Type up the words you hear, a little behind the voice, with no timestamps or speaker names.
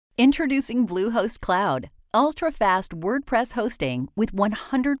Introducing Bluehost Cloud, ultra-fast WordPress hosting with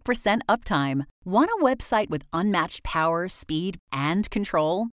 100% uptime. Want a website with unmatched power, speed, and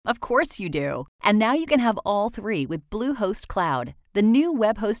control? Of course you do. And now you can have all three with Bluehost Cloud, the new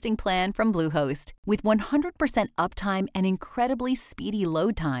web hosting plan from Bluehost. With 100% uptime and incredibly speedy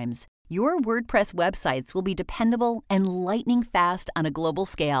load times, your WordPress websites will be dependable and lightning fast on a global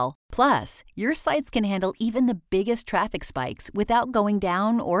scale. Plus, your sites can handle even the biggest traffic spikes without going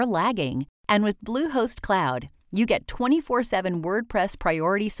down or lagging. And with Bluehost Cloud, you get 24/7 WordPress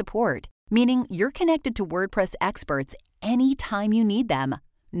priority support, meaning you're connected to WordPress experts anytime you need them.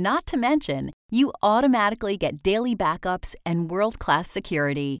 Not to mention, you automatically get daily backups and world-class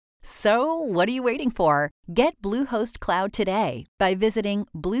security. So, what are you waiting for? Get Bluehost Cloud today by visiting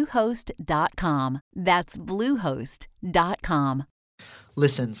Bluehost.com. That's Bluehost.com.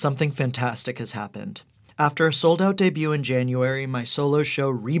 Listen, something fantastic has happened. After a sold-out debut in January, my solo show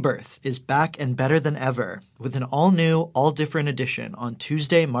Rebirth is back and better than ever with an all-new, all-different edition on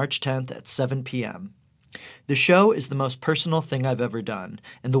Tuesday, March 10th at 7 p.m. The show is the most personal thing I've ever done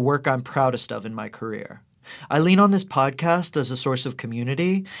and the work I'm proudest of in my career. I lean on this podcast as a source of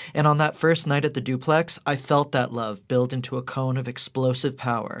community, and on that first night at the Duplex, I felt that love build into a cone of explosive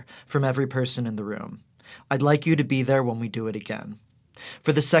power from every person in the room. I'd like you to be there when we do it again.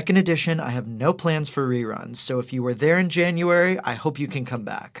 For the second edition, I have no plans for reruns, so if you were there in January, I hope you can come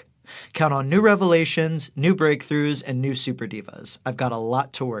back. Count on new revelations, new breakthroughs, and new super divas. I've got a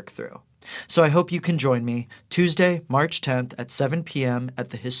lot to work through. So I hope you can join me Tuesday, March 10th at 7 p.m. at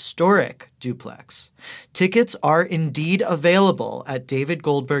the historic Duplex. Tickets are indeed available at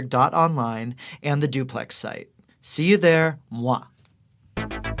davidgoldberg.online and the Duplex site. See you there. Mwah.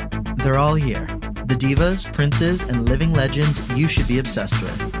 They're all here. The divas, princes, and living legends you should be obsessed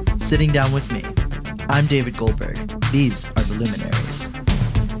with. Sitting down with me. I'm David Goldberg. These are the luminaries.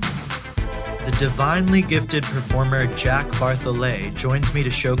 The divinely gifted performer Jack Bartholet joins me to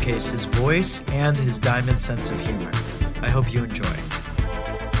showcase his voice and his diamond sense of humor. I hope you enjoy.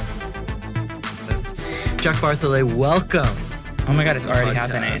 Jack Bartholet, welcome. Oh my God, it's already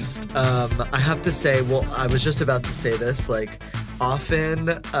happening. I have to say, well, I was just about to say this, like, often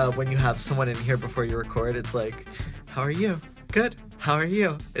when you have someone in here before you record, it's like, how are you? Good. How are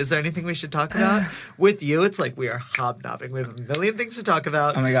you? Is there anything we should talk about? With you, it's like we are hobnobbing. We have a million things to talk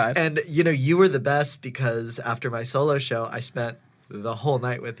about. Oh my God. And, you know, you were the best because after my solo show, I spent the whole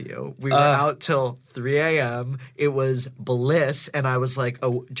night with you. We were out till 3 a.m. It was bliss. And I was like,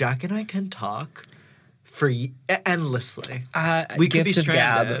 oh, Jack and I can talk for endlessly. We could be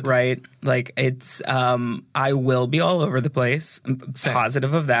stranded. Gab, right? Like, it's, I will be all over the place. Same.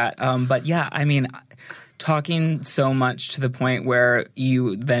 Positive of that. But yeah, I mean, talking so much to the point where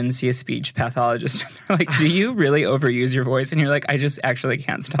you then see a speech pathologist and they're like, do you really overuse your voice? And you're like, I just actually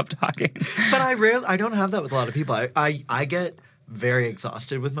can't stop talking. But I don't have that with a lot of people. I get very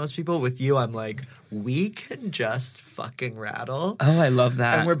exhausted with most people. With you, I'm like, we can just fucking rattle. Oh, I love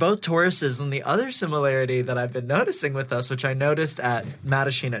that. And we're both Tauruses. And the other similarity that I've been noticing with us, which I noticed at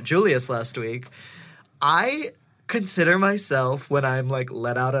Mattachine at Julius last week, I consider myself, when I'm like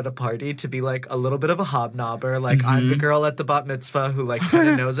let out at a party, to be like a little bit of a hobnobber. Like, I'm the girl at the bat mitzvah who like kind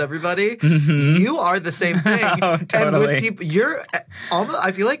of knows everybody. You are the same thing. Oh, totally. And with people, you're almost,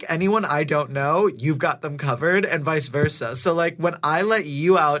 I feel like anyone I don't know, you've got them covered, and vice versa. So like when I let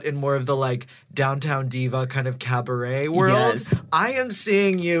you out in more of the like downtown diva kind of cabaret world, Yes. I am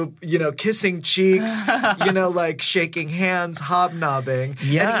seeing you, you know, kissing cheeks, you know, like shaking hands, hobnobbing.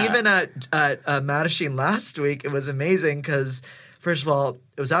 Yeah. And even at Mattachine last week, it was amazing because, first of all,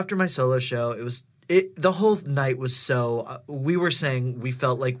 it was after my solo show. The whole night was so, we were saying we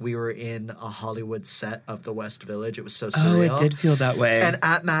felt like we were in a Hollywood set of the West Village. It was so surreal. Oh, it did feel that way. And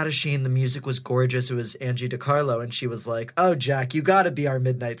at Mattachine, the music was gorgeous. It was Angie DiCarlo, and she was like, oh, Jack, you got to be our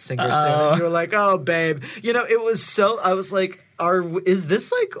midnight singer soon. And you were like, oh, babe. You know, it was so, I was like, is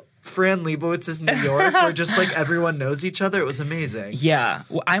this like Fran Lebowitz's New York where just like everyone knows each other? It was amazing. Yeah.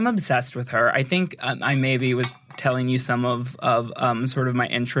 Well, I'm obsessed with her. I think I maybe was telling you some of sort of my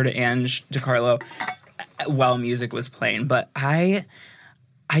intro to Ange DiCarlo while music was playing, but I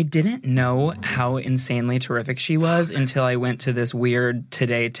didn't know how insanely terrific she was until I went to this weird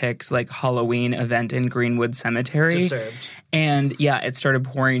Today Ticks like Halloween event in Greenwood Cemetery. Disturbed. And yeah, it started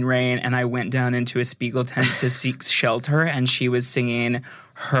pouring rain, and I went down into a Spiegel tent to seek shelter, and she was singing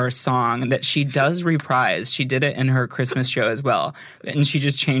her song that she does reprise. She did it in her Christmas show as well. And she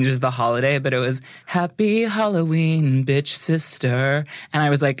just changes the holiday, but it was Happy Halloween, bitch sister. And I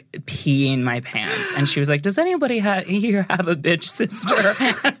was like peeing my pants. And she was like, does anybody here have a bitch sister?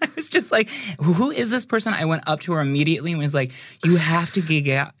 And I was just like, who is this person? I went up to her immediately and was like, you have to gig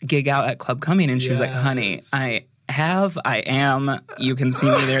out at Club Cumming. And she was like, honey, I am. You can see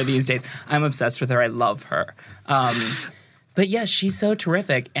me there these days. I'm obsessed with her. I love her. But yeah, she's so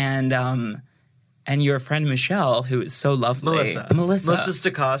terrific. And your friend Michelle, who is so lovely. Melissa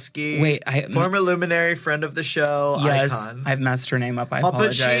Stokowski. Wait, former luminary, friend of the show, yes, icon. I've messed her name up. I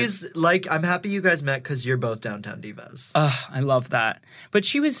apologize. But she's like, I'm happy you guys met because you're both downtown divas. I love that. But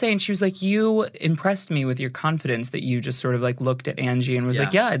she was saying, she was like, you impressed me with your confidence that you just sort of like looked at Angie and was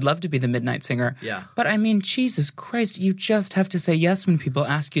like, yeah, I'd love to be the Midnight Singer. Yeah. But I mean, Jesus Christ, you just have to say yes when people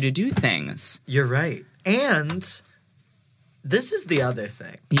ask you to do things. You're right. And this is the other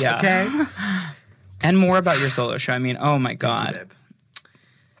thing. Yeah. Okay? And more about your solo show. I mean, oh my God.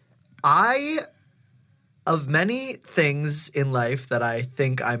 Of many things in life that I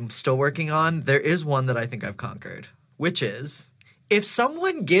think I'm still working on, there is one that I think I've conquered, which is if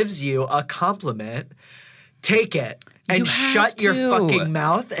someone gives you a compliment, take it. And shut your fucking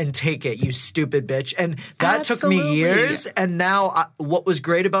mouth and take it, you stupid bitch. And that took me years. And now what was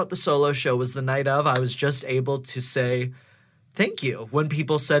great about the solo show was the night of, I was just able to say thank you when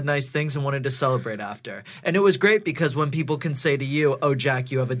people said nice things and wanted to celebrate after. And it was great because when people can say to you, oh,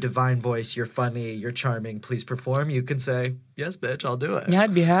 Jack, you have a divine voice, you're funny, you're charming, please perform, you can say, yes, bitch, I'll do it. Yeah,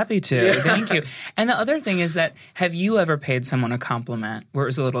 I'd be happy to. Yes. Thank you. And the other thing is that, have you ever paid someone a compliment where it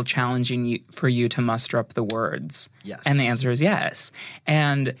was a little challenging for you to muster up the words? Yes. And the answer is yes.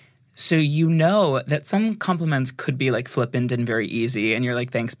 And so you know that some compliments could be like flippant and very easy, and you're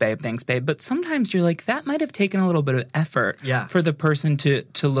like, thanks, babe. But sometimes you're like, that might have taken a little bit of effort for the person to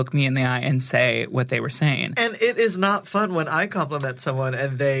look me in the eye and say what they were saying. And it is not fun when I compliment someone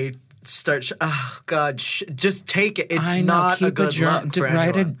and they start, oh, God, just take it. It's not a good look for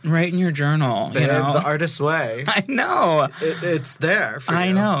anyone. Write in your journal. Babe, you know? The artist's way. I know. It's there for you.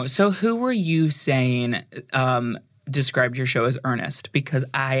 I know. So who were you saying described your show as earnest? Because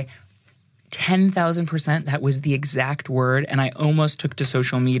 10,000%, that was the exact word, and I almost took to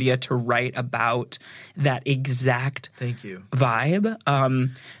social media to write about that exact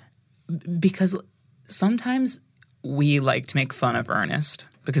vibe. Because sometimes we like to make fun of earnest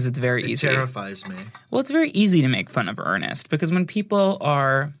because it's very easy. It terrifies me. Well, it's very easy to make fun of earnest because when people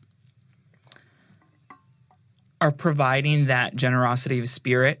are providing that generosity of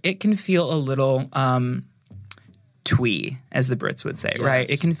spirit, it can feel a little twee, as the Brits would say, right?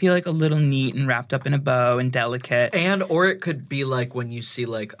 It can feel like a little neat and wrapped up in a bow and delicate. Or it could be like when you see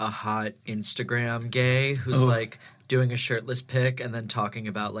like a hot Instagram gay who's like doing a shirtless pic and then talking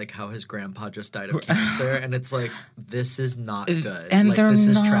about like how his grandpa just died of cancer, and it's like, this is not good. And like, they're this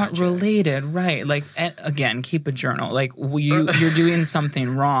is not tragic. related, right? Like, again, keep a journal. Like, you're doing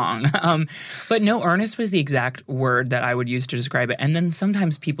something wrong. But no, earnest was the exact word that I would use to describe it. And then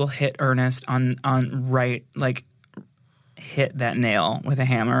sometimes people hit earnest on right, like, hit that nail with a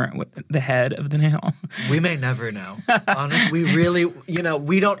hammer with the head of the nail. We may never know. Honestly, we really,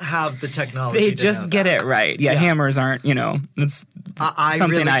 we don't have the technology. They just get it right. Yeah, hammers aren't, it's something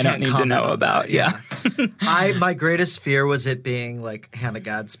really I don't need to know about. Yeah. My greatest fear was it being like Hannah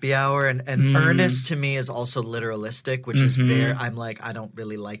Gadsby hour, and earnest to me is also literalistic, which is fair. I'm like, I don't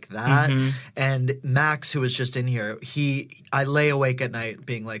really like that. And Max, who was just in here, I lay awake at night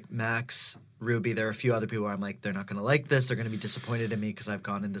being like, Max, Ruby, there are a few other people where I'm like, they're not going to like this. They're going to be disappointed in me because I've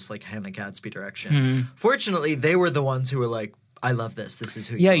gone in this like Hannah Gadsby direction. Fortunately, they were the ones who were like, I love this. This is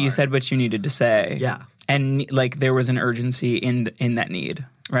who you are. Yeah, you said what you needed to say. Yeah. And like there was an urgency in that need,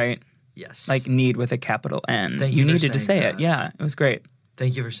 right? Yes. Like need with a capital N. Thank you needed to say it. Yeah, it was great.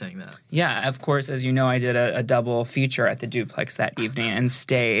 Thank you for saying that. Yeah, of course, as you know, I did a double feature at the Duplex that evening and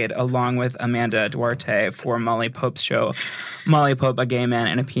stayed along with Amanda Duarte for Molly Pope's show. Molly Pope, a gay man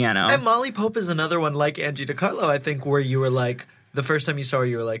and a piano. And Molly Pope is another one like Angie DiCarlo, I think, where you were like, the first time you saw her,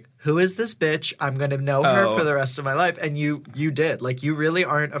 you were like, who is this bitch? I'm going to know her for the rest of my life. And you did. Like, you really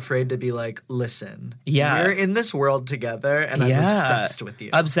aren't afraid to be like, listen, we're in this world together, and I'm obsessed with you.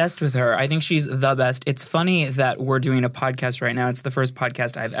 Obsessed with her. I think she's the best. It's funny that we're doing a podcast right now. It's the first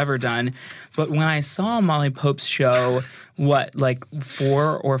podcast I've ever done. But when I saw Molly Pope's show, like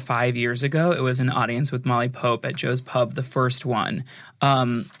 4 or 5 years ago, it was an audience with Molly Pope at Joe's Pub, the first one.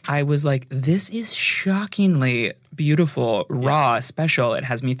 I was like, this is shockingly beautiful, raw, special. It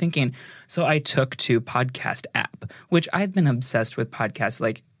has me thinking. So I took to Podcast app, which I've been obsessed with podcasts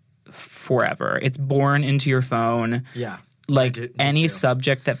like forever. It's born into your phone. Yeah. Like me any too.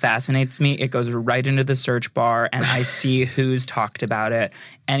 subject that fascinates me, it goes right into the search bar and I see who's talked about it.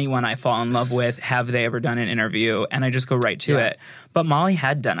 Anyone I fall in love with, have they ever done an interview? And I just go right to it. But Molly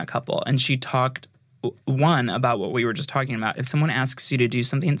had done a couple, and she talked one about what we were just talking about. If someone asks you to do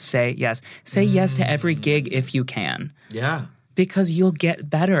something, say yes. Say yes to every gig if you can. Yeah. Because you'll get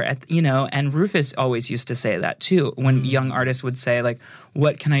better at, and Rufus always used to say that too. When young artists would say, like,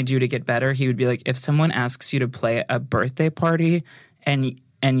 what can I do to get better? He would be like, if someone asks you to play a birthday party and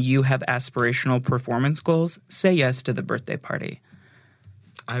you have aspirational performance goals, say yes to the birthday party.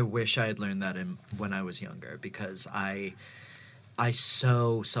 I wish I had learned that when I was younger, because I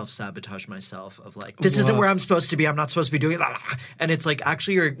so self-sabotage myself of like, this isn't where I'm supposed to be. I'm not supposed to be doing it. And it's like,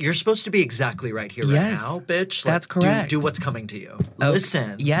 actually, you're supposed to be exactly right here, right now, bitch. That's like, correct. Do what's coming to you.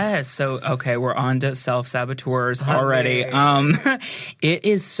 Listen. Yes. So, okay, we're on to self-saboteurs already. It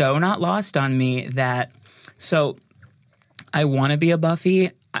is so not lost on me that, so I want to be a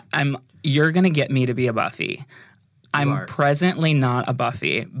Buffy. You're going to get me to be a Buffy. I'm presently not a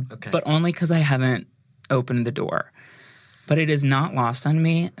Buffy, but only because I haven't opened the door. But it is not lost on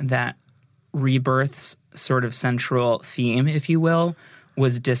me that Rebirth's sort of central theme, if you will,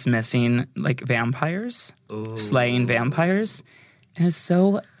 was dismissing like vampires, slaying vampires. And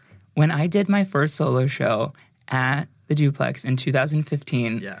so when I did my first solo show at the Duplex in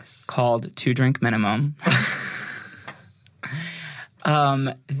 2015 called 2 Drink Minimum,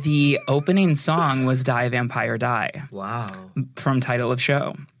 the opening song was Die Vampire Die. Wow. From title of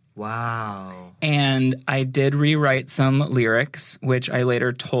show. Wow. And I did rewrite some lyrics, which I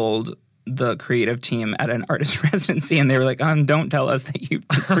later told the creative team at an artist residency, and they were like, don't tell us that you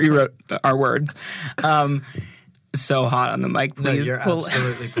rewrote our words. So hot on the mic, please. No, you're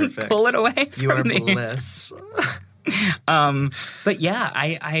absolutely perfect. Pull it away from You are me. bliss. But yeah,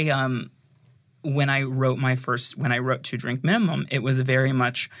 I when I wrote 2 Drink Minimum, it was very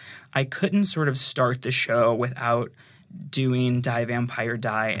much, I couldn't sort of start the show without doing Die Vampire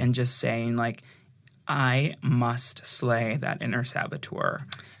Die and just saying, like, I must slay that inner saboteur.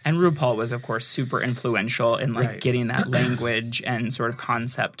 And RuPaul was, of course, super influential in, like, getting that language and sort of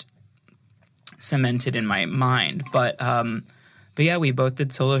concept cemented in my mind. But yeah, we both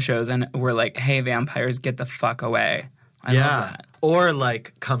did solo shows and we're like, hey, vampires, get the fuck away. I love that. Or,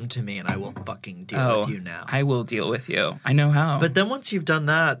 like, come to me and I will fucking deal with you now. I will deal with you. I know how. But then once you've done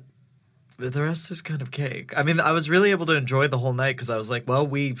that, the rest is kind of cake. I mean, I was really able to enjoy the whole night because I was like, well,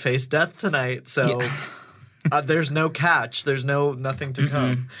 we face death tonight, so there's no catch. There's nothing to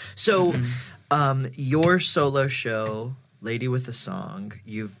come. So your solo show, Lady with a Song,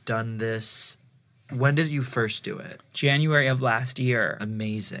 you've done this. When did you first do it? January of last year.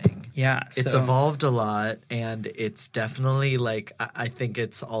 Amazing. Yeah. It's evolved a lot, and it's definitely, like, I think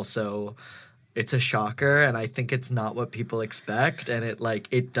it's also... It's a shocker, and I think it's not what people expect, and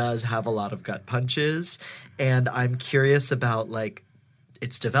it does have a lot of gut punches, and I'm curious about, like,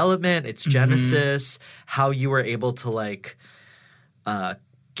 its development, its genesis, how you were able to, like,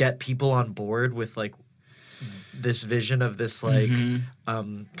 get people on board with, like, this vision of this, like,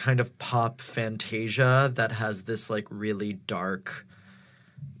 kind of pop fantasia that has this, like, really dark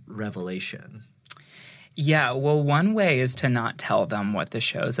revelation. Yeah, well, one way is to not tell them what the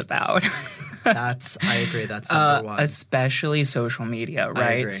show's about. I agree. That's number one. Especially social media, right?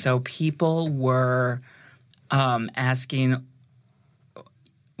 I agree. So people were asking,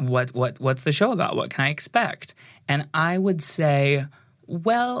 what's the show about? What can I expect? And I would say,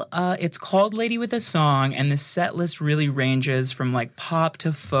 well, it's called Lady with a Song, and the set list really ranges from, like, pop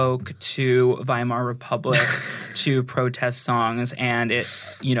to folk to Weimar Republic to protest songs, and it,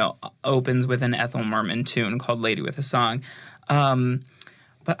 opens with an Ethel Merman tune called Lady with a Song.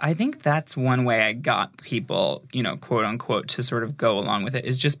 But I think that's one way I got people, quote unquote, to sort of go along with it,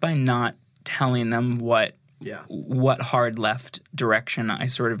 is just by not telling them what hard left direction I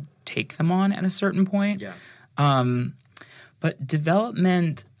sort of take them on at a certain point. Yeah. But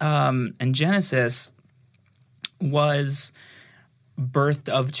development and genesis was birthed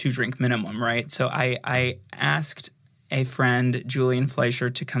of 2 Drink Minimum, right? So I asked a friend, Julian Fleischer,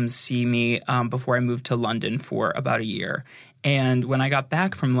 to come see me before I moved to London for about a year. And when I got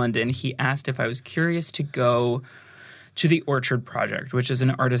back from London, he asked if I was curious to go to the Orchard Project, which is an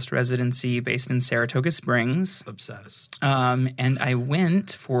artist residency based in Saratoga Springs. Obsessed. And I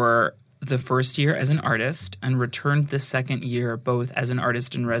went for the first year as an artist and returned the second year both as an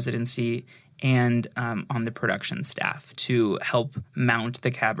artist in residency and on the production staff to help mount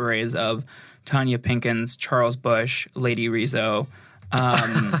the cabarets of Tanya Pinkins, Charles Bush, Lady Rizzo.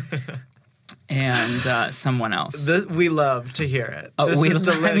 and someone else. We love to hear it. Oh,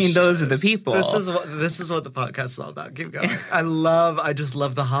 I mean, those are the people. This is what the podcast is all about. Keep going. I just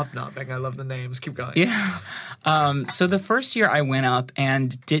love the hobnobbing. I love the names. Keep going. Yeah. So the first year I went up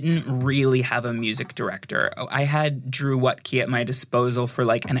and didn't really have a music director. I had Drew Wutke at my disposal for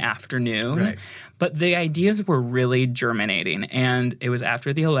like an afternoon. Right. But the ideas were really germinating. And it was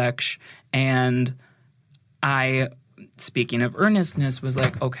after the election. And speaking of earnestness, was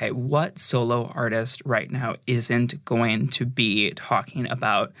like, okay, what solo artist right now isn't going to be talking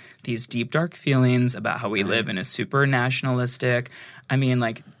about these deep, dark feelings about how we live in a super nationalistic, I mean,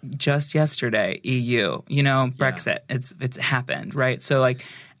 like just yesterday, EU, Brexit, it's happened, right? So like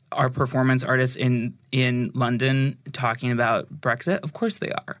are performance artists in London talking about Brexit? Of course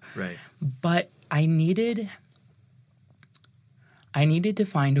they are. Right. But I needed to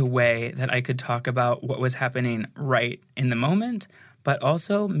find a way that I could talk about what was happening right in the moment, but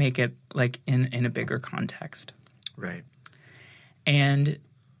also make it like in a bigger context. Right. And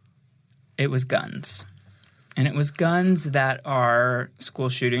it was guns. And it was guns that are school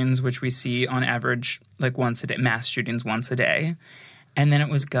shootings, which we see on average like once a day, mass shootings once a day. And then it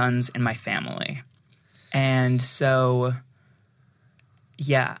was guns in my family. And so,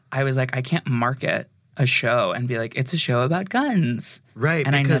 yeah, I was like, I can't market a show and be like, it's a show about guns. Right.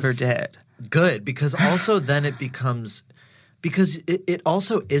 And I never did. Good. Because also then it becomes – because it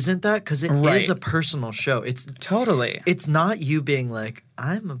also isn't that because it is a personal show. It's totally. It's not you being like,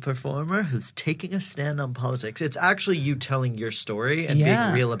 I'm a performer who's taking a stand on politics. It's actually you telling your story and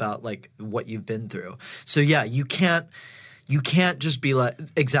being real about like what you've been through. So yeah, you can't just be like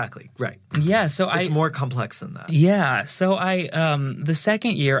 – exactly. Right. Yeah. So it's more complex than that. Yeah. So the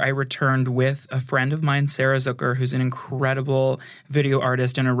second year I returned with a friend of mine, Sarah Zucker, who's an incredible video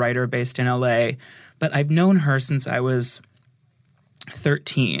artist and a writer based in LA. But I've known her since I was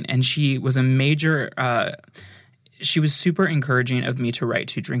 13, and she was a major she was super encouraging of me to write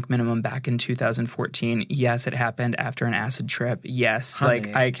To Drink Minimum back in 2014. Yes, it happened after an acid trip. Yes, honey.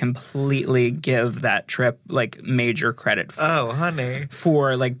 Like I completely give that trip like major credit for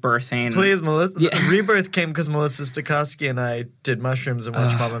like birthing. Please, Melissa. Rebirth came because Melissa Stokowski and I did mushrooms and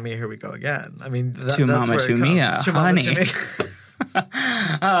watched Mamma Mia, Here We Go Again. I mean, To Mama To Mia, honey.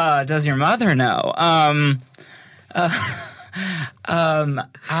 Does your mother know?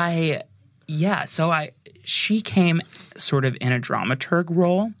 She came sort of in a dramaturg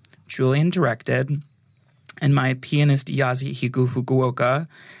role. Julian directed, and my pianist Yasuhiko Fukuoka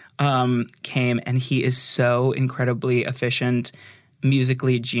came, and he is so incredibly efficient,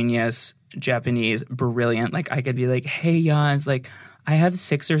 musically genius, Japanese, brilliant. Like I could be like, hey, Yas, like I have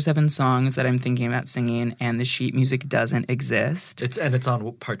 6 or 7 songs that I'm thinking about singing, and the sheet music doesn't exist. It's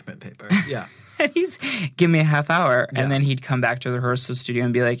on parchment paper. Yeah. And he's give me a half hour, and then he'd come back to the rehearsal studio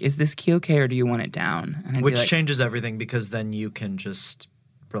and be like, "Is this key okay, or do you want it down?" And which changes everything because then you can just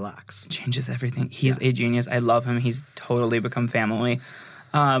relax. Changes everything. He's a genius. I love him. He's totally become family.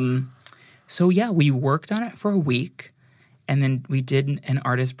 So yeah, we worked on it for a week, and then we did an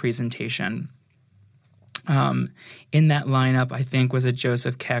artist presentation. In that lineup, I think, was a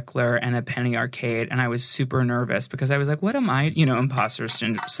Joseph Keckler and a Penny Arcade, and I was super nervous because I was like, what am I, imposter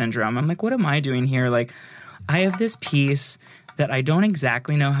syndrome. I'm like, what am I doing here? Like, I have this piece that I don't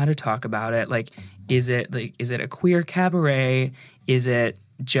exactly know how to talk about it. Like, is it a queer cabaret? Is it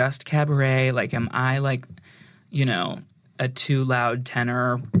just cabaret? Like, am I like, a too loud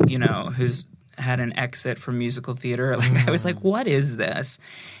tenor, who's had an exit from musical theater? Like, I was like, what is this?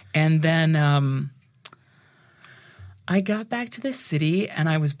 And then, I got back to the city and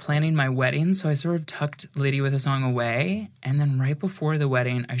I was planning my wedding, so I sort of tucked Lady with a Song away. And then right before the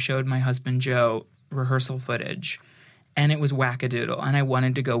wedding, I showed my husband Joe rehearsal footage, and it was wackadoodle, and I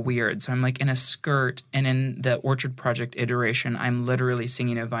wanted to go weird. So I'm like in a skirt, and in the Orchard Project iteration, I'm literally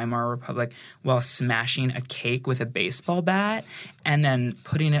singing a Weimar Republic while smashing a cake with a baseball bat and then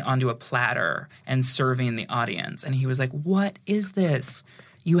putting it onto a platter and serving the audience. And he was like, what is this?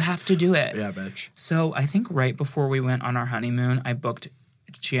 You have to do it. Yeah, bitch. So I think right before we went on our honeymoon, I booked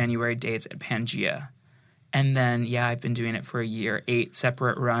January dates at Pangea. And then, I've been doing it for a year, 8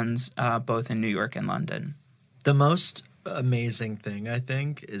 separate runs, both in New York and London. The most amazing thing, I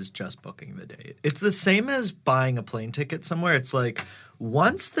think, is just booking the date. It's the same as buying a plane ticket somewhere. It's like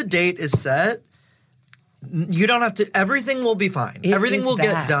once the date is set, you don't have to – everything will be fine. Everything will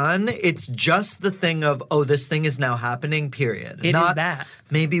get done. It's just the thing of, this thing is now happening, period. It is that.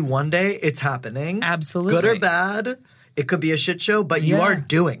 Maybe one day it's happening. Absolutely. Good or bad. It could be a shit show, but you are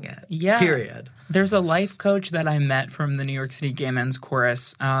doing it. Yeah. Period. There's a life coach that I met from the New York City Gay Men's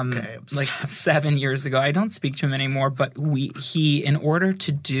Chorus like 7 years ago. I don't speak to him anymore, but he in order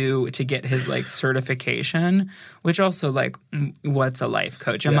to get his like certification, which also like what's a life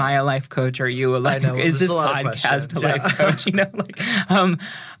coach? Am I a life coach? Are you a life coach? Is this podcast a life coach? You know, like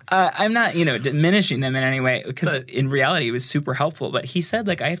I'm not, diminishing them in any way because in reality it was super helpful. But he said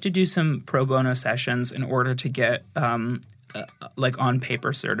like I have to do some pro bono sessions in order to get like on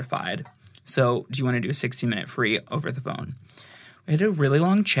paper certified. So do you want to do a 60-minute free over the phone? We had a really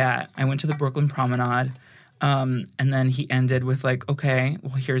long chat. I went to the Brooklyn Promenade, and then he ended with like, okay,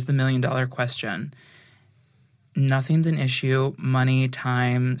 well, here's the $1 million question. Nothing's an issue. Money,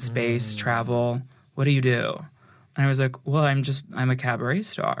 time, space, travel. What do you do? And I was like, well, I'm a cabaret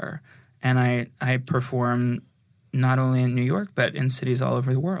star, and I perform not only in New York but in cities all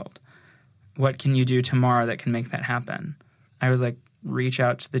over the world. What can you do tomorrow that can make that happen? I was like, reach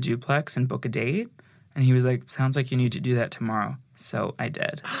out to the duplex and book a date. And he was like, sounds like you need to do that tomorrow. So I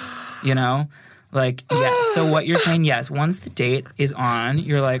did, like, yeah. So what you're saying, yes, once the date is on,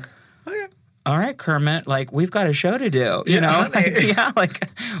 you're like, okay. All right, Kermit, like, we've got a show to do, you know? Like,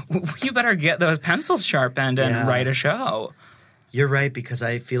 you better get those pencils sharpened and write a show. You're right, because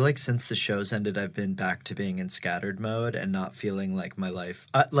I feel like since the show's ended, I've been back to being in scattered mode and not feeling like my life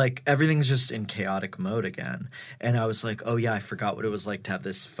like everything's just in chaotic mode again. And I was like, oh yeah, I forgot what it was like to have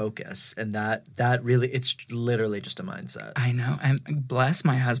this focus. And that really, it's literally just a mindset. I know. And bless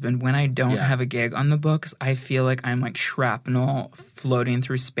my husband. When I don't have a gig on the books, I feel like I'm like shrapnel floating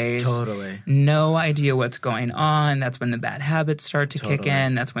through space. Totally. No idea what's going on. That's when the bad habits start to kick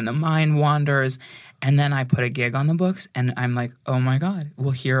in. That's when the mind wanders. And then I put a gig on the books, and I'm like, oh, my God.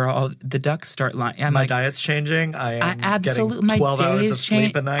 Well, here all the ducks start lying. My diet's changing. I am getting 12 hours of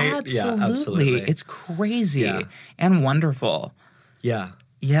sleep a night. Absolutely. Yeah, absolutely. It's crazy and wonderful. Yeah.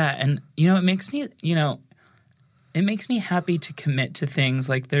 Yeah, and, it makes me happy to commit to things.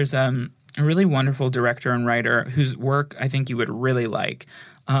 Like there's a really wonderful director and writer whose work I think you would really like.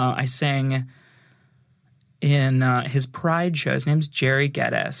 I sang in his Pride show. His name's Jerry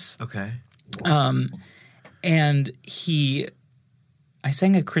Geddes. Okay. And I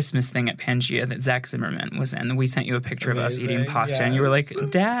sang a Christmas thing at Pangea that Zach Zimmerman was in. We sent you a picture of us eating pasta, and you were like,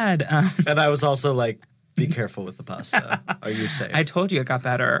 Dad. And I was also like, be careful with the pasta. Are you safe? I told you it got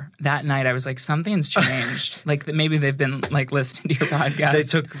better. That night, I was like, something's changed. Like maybe they've been like listening to your podcast. They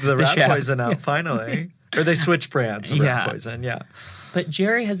took the rat poison out finally. Or they switched brands of rat poison, But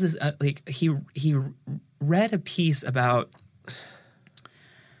Jerry has this, he read a piece about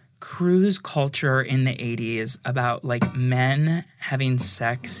cruise culture in the 80s about like men having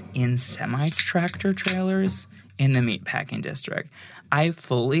sex in semi-tractor trailers in the meatpacking district. I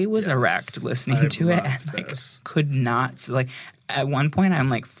fully was erect listening to it and like could not like at one point I'm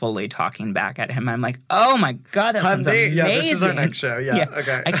like fully talking back at him. I'm like, oh my God, that sounds amazing. Yeah, this is our next show. Yeah.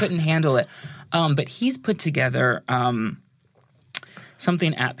 Okay. I couldn't handle it. But he's put together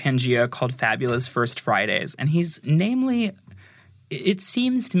something at Pangea called Fabulous First Fridays. And he's it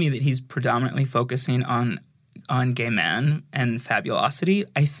seems to me that he's predominantly focusing on gay men and fabulosity.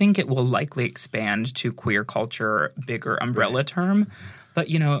 I think it will likely expand to queer culture, bigger umbrella term. But,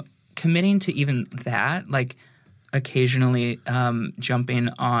 committing to even that, like occasionally jumping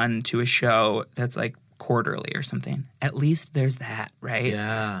on to a show that's like quarterly or something, at least there's that, right?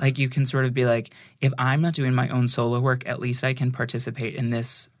 Yeah. Like you can sort of be like, if I'm not doing my own solo work, at least I can participate in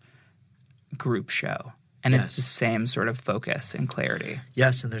this group show. And it's the same sort of focus and clarity.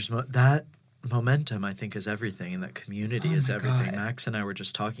 Yes, and there's that momentum, I think, is everything, and that community is everything. God. Max and I were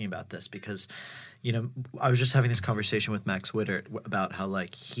just talking about this because, I was just having this conversation with Max Wittert about how,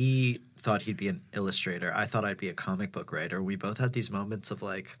 like, he thought he'd be an illustrator. I thought I'd be a comic book writer. We both had these moments of,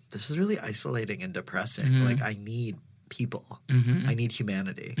 like, this is really isolating and depressing. Mm-hmm. Like, I need people. Mm-hmm. I need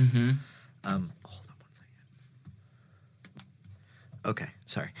humanity. Mm-hmm. Okay,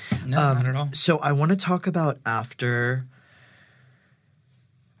 sorry. No, not at all. So I want to talk about after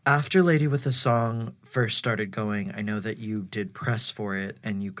Lady with a Song first started going. I know that you did press for it,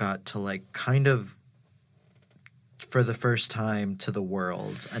 and you got to like kind of for the first time to the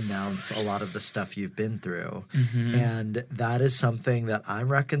world announce a lot of the stuff you've been through. Mm-hmm. And that is something that I'm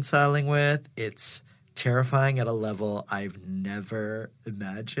reconciling with. It's terrifying at a level I've never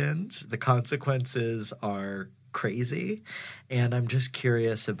imagined. The consequences are crazy, and I'm just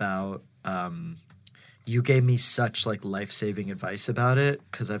curious about you gave me such like life-saving advice about it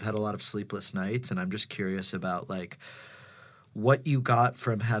because I've had a lot of sleepless nights, and I'm just curious about like what you got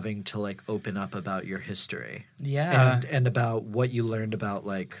from having to like open up about your history, and about what you learned about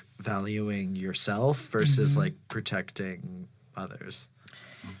like valuing yourself versus like protecting others.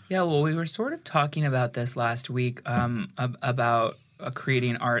 Yeah, well, we were sort of talking about this last week about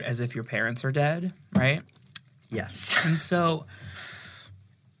creating art as if your parents are dead, right? Yes. And so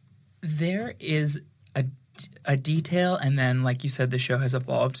there is a detail, and then, like you said, the show has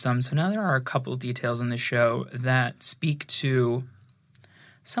evolved some. So now there are a couple details in the show that speak to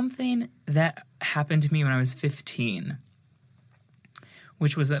something that happened to me when I was 15,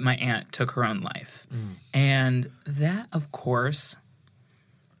 which was that my aunt took her own life. And that, of course,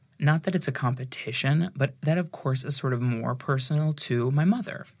 not that it's a competition, but that, of course, is sort of more personal to my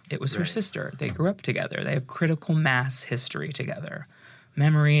mother. It was her sister. They grew up together. They have critical mass history together.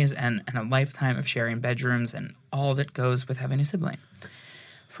 Memories and a lifetime of sharing bedrooms and all that goes with having a sibling.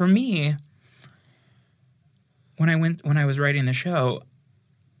 For me, when I was writing the show,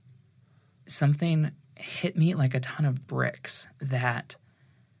 something hit me like a ton of bricks that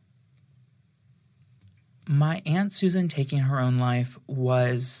my Aunt Susan taking her own life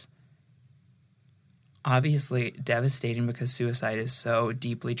was obviously devastating because suicide is so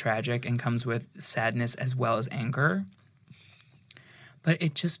deeply tragic and comes with sadness as well as anger. But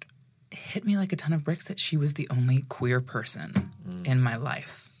it just hit me like a ton of bricks that she was the only queer person in my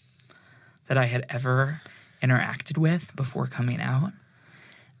life that I had ever interacted with before coming out,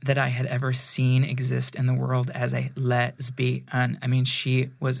 that I had ever seen exist in the world as a lesbian. I mean, she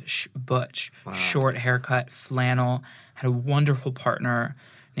was butch, short haircut, flannel, had a wonderful partner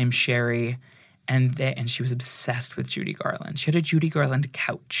named Sherry, and she was obsessed with Judy Garland. She had a Judy Garland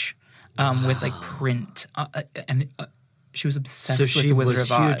couch with like print, and she was obsessed with The Wizard of Oz.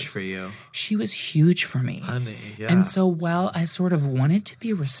 So she was huge for you. She was huge for me. Honey, yeah. And so while I sort of wanted to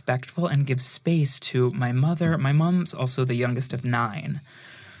be respectful and give space to my mother, my mom's also the youngest of 9.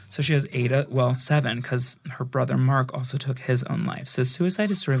 So she has 7, because her brother Mark also took his own life. So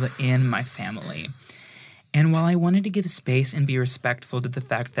suicide is sort of in my family. And while I wanted to give space and be respectful to the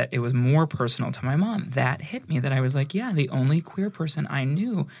fact that it was more personal to my mom, that hit me that I was like, yeah, the only queer person I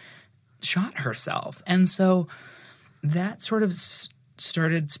knew shot herself. And so that sort of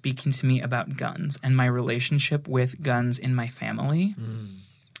started speaking to me about guns and my relationship with guns in my family.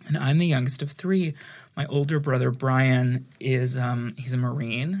 And I'm the youngest of 3. My older brother, Brian, is he's a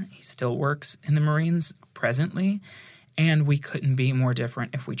Marine. He still works in the Marines presently. And we couldn't be more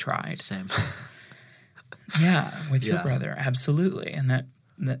different if we tried. Same. Yeah, with your brother, absolutely. And that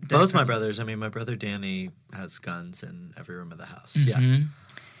both my brothers. I mean, my brother Danny has guns in every room of the house. Mm-hmm. Yeah.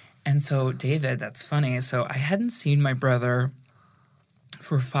 And so, David, that's funny. So I hadn't seen my brother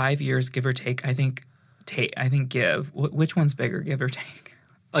for 5 years, give or take. I think give. Which one's bigger, give or take?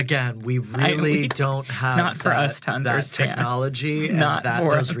 Again, we really don't have it's not for us to understand. That technology it's and not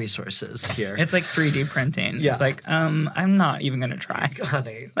those resources here. It's like 3D printing. Yeah. It's like, I'm not even going to try.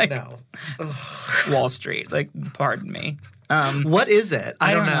 Honey, like, no. Wall Street. Like, pardon me. What is it?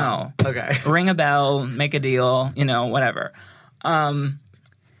 I don't know. Okay. Ring a bell, make a deal, whatever.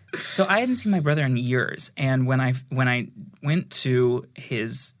 So I hadn't seen my brother in years, and when I went to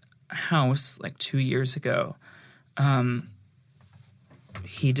his house like 2 years ago,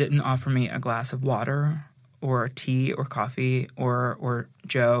 he didn't offer me a glass of water or tea or coffee or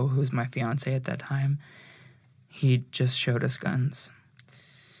Joe, who was my fiance at that time. He just showed us guns,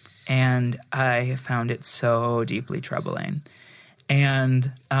 and I found it so deeply troubling.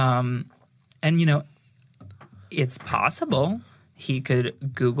 And it's possible. He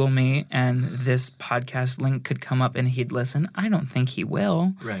could Google me and this podcast link could come up and he'd listen. I don't think he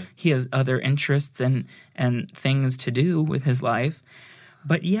will. Right. He has other interests and things to do with his life.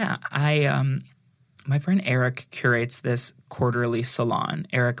 But yeah, my friend Eric curates this quarterly salon,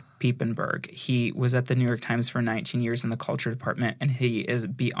 Eric Piepenberg. He was at the New York Times for 19 years in the culture department, and he is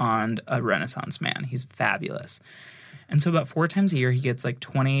beyond a Renaissance man. He's fabulous. And so about 4 times a year, he gets like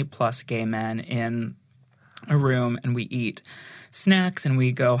 20 plus gay men in a room, and we eat snacks and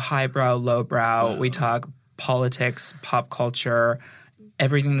we go highbrow, lowbrow. Wow. We talk politics, pop culture,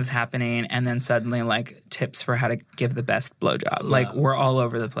 everything that's happening, and then suddenly like tips for how to give the best blowjob. Wow. Like we're all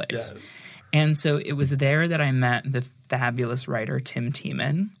over the place. Yes. And so it was there that I met the fabulous writer Tim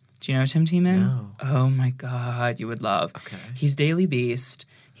Tiemann. Do you know Tim Tiemann? No. Oh my God, you would love. Okay. He's Daily Beast.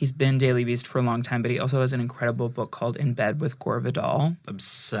 He's been Daily Beast for a long time, but he also has an incredible book called In Bed with Gore Vidal.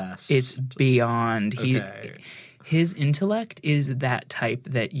 Obsessed. It's beyond. Okay. His intellect is that type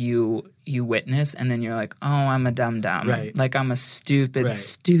that you witness and then you're like, oh, I'm a dum-dum. Right. Like I'm a stupid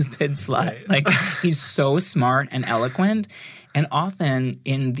slut. Right. Like he's so smart and eloquent. And often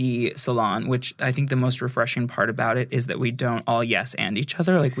in the salon, which I think the most refreshing part about it is that we don't all yes and each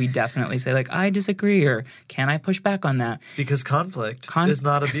other. Like we definitely say like, I disagree or can I push back on that? Because conflict is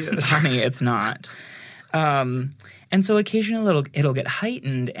not abuse. Honey, it's not. And so occasionally it'll get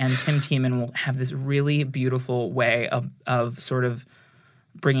heightened, and Tim Tiemann will have this really beautiful way of sort of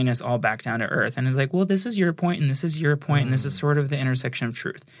bringing us all back down to earth. And it's like, well, this is your point, and this is your point, and this is sort of the intersection of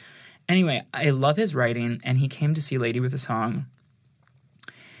truth. Anyway, I love his writing, and he came to see Lady with a Song.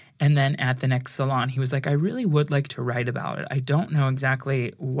 And then at the next salon, he was like, I really would like to write about it. I don't know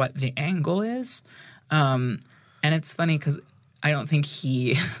exactly what the angle is. And it's funny because I don't think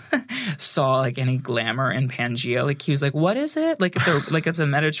he saw like any glamour in Pangea. Like he was like, "What is it? Like it's a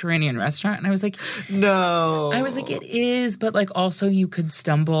Mediterranean restaurant?" And I was like, "No." I was like, "It is," but like also you could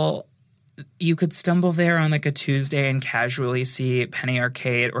stumble there on like a Tuesday and casually see Penny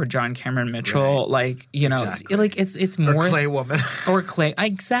Arcade or John Cameron Mitchell, right. like exactly. like it's more or Clay Woman or Clay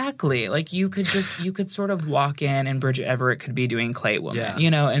exactly. Like you could sort of walk in and Bridget Everett could be doing Clay Woman,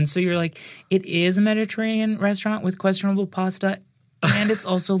 and so you're like, it is a Mediterranean restaurant with questionable pasta, and it's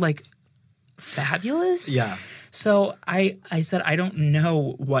also like fabulous. Yeah. So I said, I don't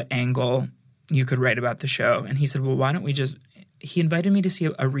know what angle you could write about the show, and he said, well, why don't we just. He invited me to see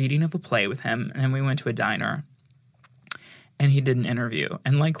a reading of a play with him, and we went to a diner, and he did an interview.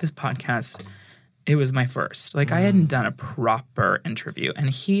 And like this podcast, it was my first. Like I hadn't done a proper interview, and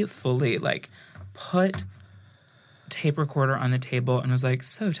he fully like put tape recorder on the table and was like,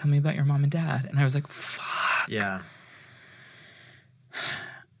 so tell me about your mom and dad. And I was like, fuck. Yeah.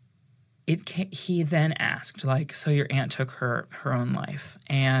 He then asked, like, so your aunt took her own life.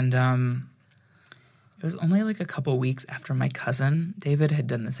 And it was only like a couple weeks after my cousin David had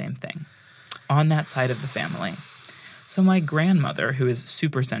done the same thing on that side of the family. So my grandmother, who is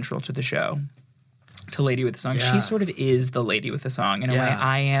super central to the show, to Lady with the Song, she sort of is the Lady with the Song. In a way,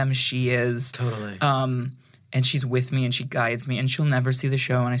 I am, she is. Totally. And she's with me and she guides me, and she'll never see the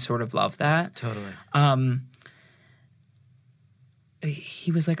show, and I sort of love that. Totally.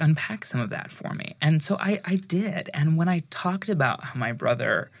 He was like, unpack some of that for me. And so I did. And when I talked about how my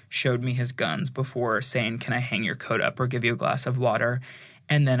brother showed me his guns before saying, can I hang your coat up or give you a glass of water?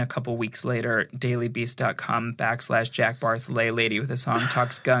 And then a couple weeks later, dailybeast.com/Jack Bartholet, Lady with a Song,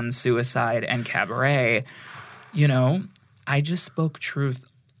 talks guns, suicide, and cabaret. I just spoke truth.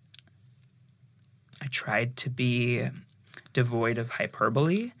 I tried to be devoid of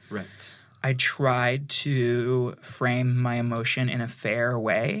hyperbole. Right. I tried to frame my emotion in a fair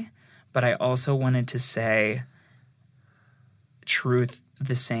way, but I also wanted to say truth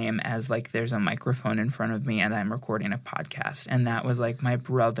the same as like there's a microphone in front of me and I'm recording a podcast. And that was like, my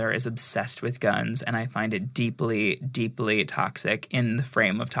brother is obsessed with guns, and I find it deeply, deeply toxic in the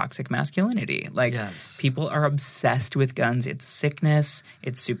frame of toxic masculinity. Like people are obsessed with guns. It's sickness.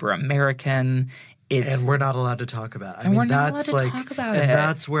 It's super American. And we're not allowed to talk about it. We're not allowed to talk about it. And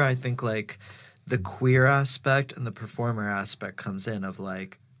that's where I think like the queer aspect and the performer aspect comes in of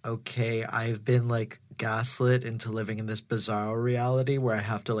like, okay, I've been like gaslit into living in this bizarre reality where I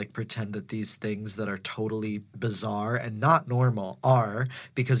have to like pretend that these things that are totally bizarre and not normal are,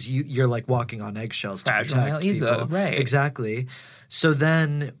 because you're like walking on eggshells to protect male ego, people. right? Exactly. So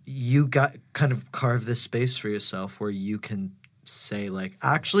then you got kind of carve this space for yourself where you can say like,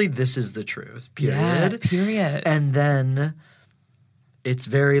 actually, this is the truth, period. Yeah, period. And then it's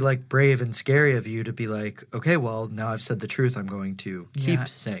very like brave and scary of you to be like, okay, well, now I've said the truth. I'm going to keep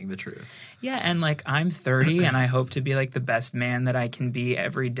saying the truth. Yeah, and like I'm 30 and I hope to be like the best man that I can be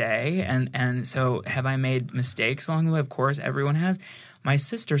every day. And so have I made mistakes along the way? Of course, everyone has. My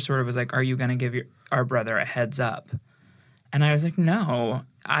sister sort of was like, are you going to give our brother a heads up? And I was like, no,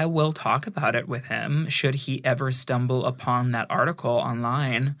 I will talk about it with him should he ever stumble upon that article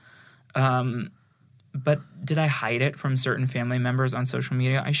online. But did I hide it from certain family members on social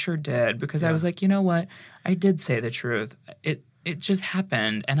media? I sure did, because I was like, you know what? I did say the truth. It just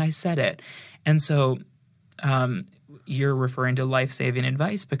happened, and I said it. And so you're referring to life-saving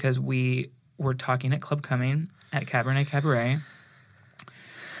advice, because we were talking at Club Cumming at Cabernet Cabaret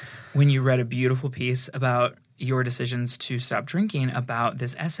when you read a beautiful piece about your decisions to stop drinking, about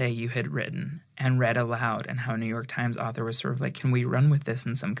this essay you had written and read aloud, and how a New York Times author was sort of like, can we run with this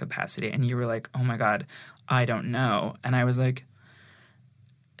in some capacity? And you were like, oh my God, I don't know. And I was like,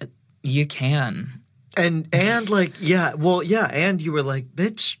 you can. And like, and you were like,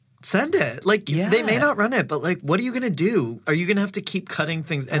 bitch, send it. Like, they may not run it, but like, what are you going to do? Are you going to have to keep cutting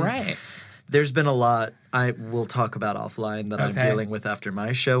things? And right. There's been a lot I will talk about offline that I'm dealing with after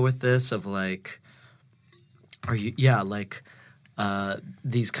my show with this, of like,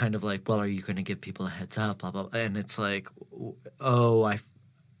 these kind of like, well, are you going to give people a heads up, blah, blah, blah. And it's like,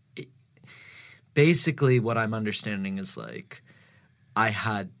 basically what I'm understanding is like, I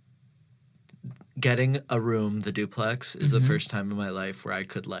had getting a room, the duplex, is the first time in my life where I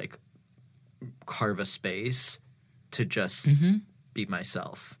could like carve a space to just be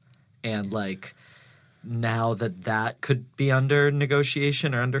myself. And like now that could be under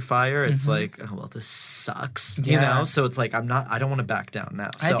negotiation or under fire, it's like, oh well, this sucks. You know? So it's like I don't want to back down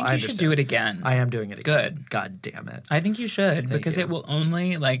now. So I think you should do it again. I am doing it again. Good. God damn it. I think you should because it will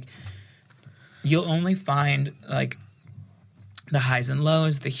only you'll only find like the highs and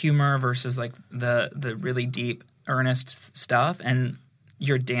lows, the humor versus like the really deep, earnest stuff, and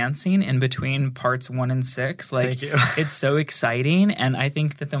you're dancing in between parts 1 and 6. Like, thank you. It's so exciting, and I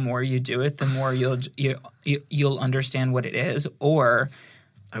think that the more you do it, the more you'll understand what it is. Or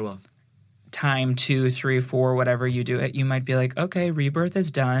I will. Time 2, 3, 4, whatever you do it, you might be like, okay, Rebirth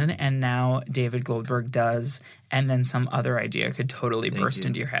is done, and now David Goldberg does, and then some other idea could totally burst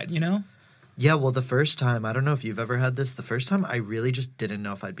into your head. You know? Yeah, well, the first time, I don't know if you've ever had this, the first time I really just didn't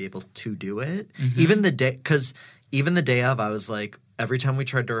know if I'd be able to do it. Even the day of, I was like, every time we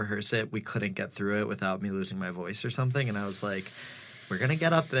tried to rehearse it, we couldn't get through it without me losing my voice or something. And I was like, we're going to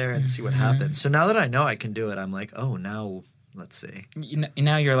get up there and see what happens. So now that I know I can do it, I'm like, oh, now let's see.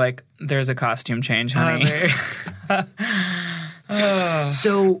 Now you're like, there's a costume change, honey.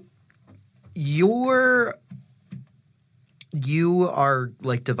 So you are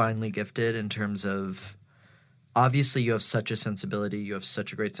like divinely gifted in terms of, obviously you have such a sensibility, you have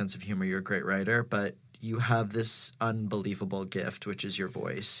such a great sense of humor, you're a great writer, but you have this unbelievable gift, which is your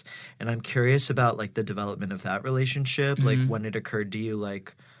voice. And I'm curious about like the development of that relationship, like when it occurred to you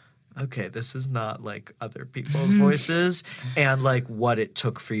like, okay, this is not like other people's voices, and like what it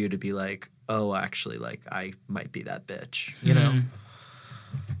took for you to be like, oh, actually, like I might be that bitch, you know?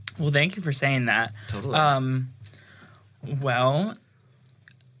 Well, thank you for saying that. Totally. Well,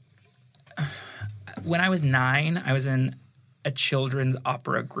 when I was 9, I was in a children's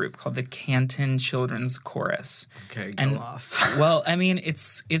opera group called the Canton Children's Chorus. Okay, go off. Well, I mean,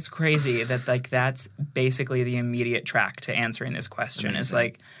 it's crazy that like that's basically the immediate track to answering this question. Amazing. Is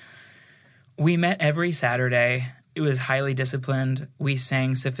like we met every Saturday. It was highly disciplined. We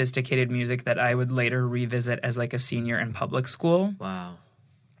sang sophisticated music that I would later revisit as like a senior in public school. Wow.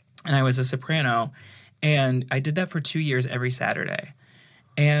 And I was a soprano. And I did that for 2 years every Saturday.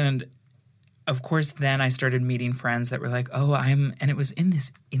 And of course, then I started meeting friends that were like, and it was in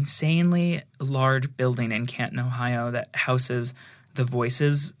this insanely large building in Canton, Ohio that houses the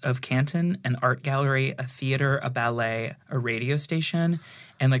Voices of Canton, an art gallery, a theater, a ballet, a radio station,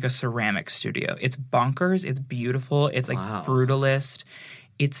 and like a ceramic studio. It's bonkers. It's beautiful. It's like brutalist.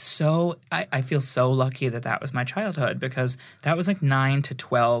 It's so – I feel so lucky that was my childhood because that was like 9 to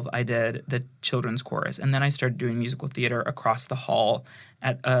 12 I did the children's chorus. And then I started doing musical theater across the hall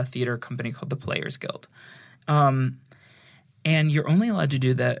at a theater company called the Players Guild. And you're only allowed to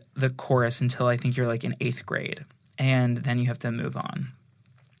do the chorus until I think you're like in 8th grade. And then you have to move on.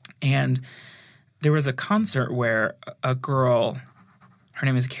 And there was a concert where a girl – her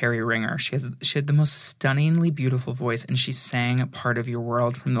name is Carrie Ringer. She had the most stunningly beautiful voice, and she sang Part of Your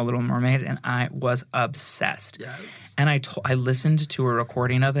World from The Little Mermaid, and I was obsessed. Yes. And I listened to a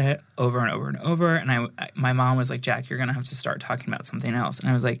recording of it over and over and over, and my mom was like, Jack, you're going to have to start talking about something else. And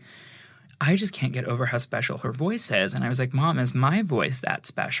I was like, I just can't get over how special her voice is. And I was like, Mom, is my voice that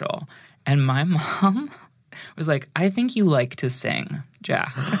special? And my mom was like, I think you like to sing,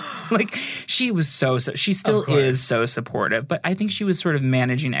 Jack. Like, she was she still is so supportive, but I think she was sort of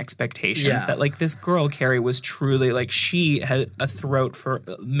managing expectations that, like, this girl, Carrie, was truly, like, she had a throat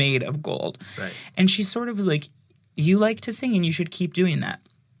made of gold. Right. And she sort of was like, you like to sing and you should keep doing that.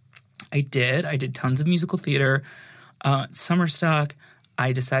 I did tons of musical theater, summer stock.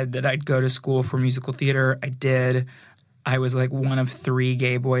 I decided that I'd go to school for musical theater. I did. I was like one of 3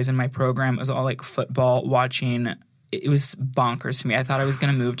 gay boys in my program. It was all like football watching. It was bonkers to me. I thought I was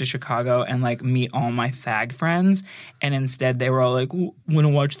going to move to Chicago and like meet all my fag friends. And instead they were all like, want to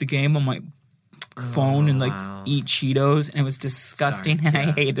watch the game on my phone and like eat Cheetos. And it was disgusting and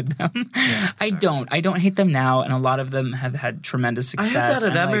I hated them. Yeah, I don't hate them now. And a lot of them have had tremendous success. I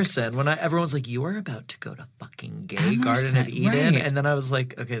had that at Emerson when everyone's like, you are about to go to fucking gay Garden of Eden. Right. And then I was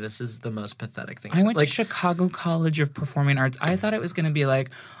like, okay, this is the most pathetic thing. I went to Chicago College of Performing Arts. I thought it was going to be like,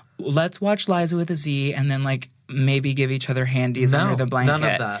 let's watch Liza with a Z and then like maybe give each other handies under the blanket. None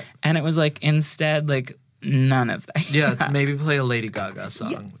of that. And it was like instead like none of that. Yeah, it's maybe play a Lady Gaga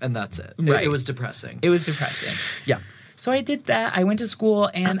song and that's it. Right. It was depressing. It was depressing. Yeah. So I did that. I went to school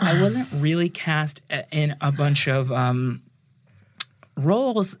and I wasn't really cast in a bunch of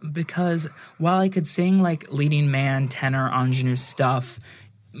roles because while I could sing like leading man, tenor, ingenue stuff,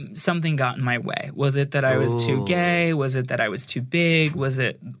 something got in my way. Was it that I was too gay? Was it that I was too big? Was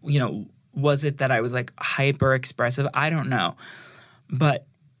it that I was like hyper expressive? I don't know. But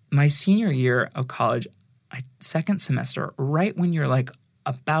my senior year of college, second semester, right when you're like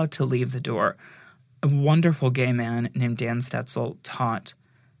about to leave the door, a wonderful gay man named Dan Stetzel taught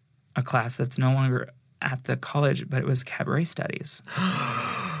a class that's no longer at the college, but it was cabaret studies.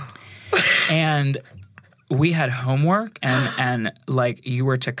 And we had homework and like you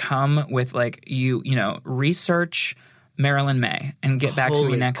were to come with like you know, research Marilyn May and get back to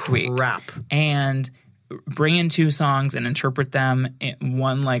me next week. And bring in 2 songs and interpret them in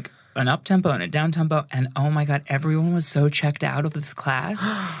one like an up-tempo and a down-tempo. And oh my God, everyone was so checked out of this class.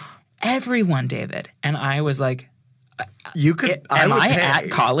 Everyone, David. And I was like, am I at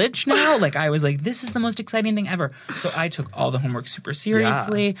college now? Like, I was like, this is the most exciting thing ever. So I took all the homework super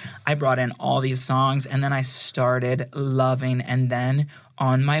seriously. Yeah. I brought in all these songs, and then I started loving. And then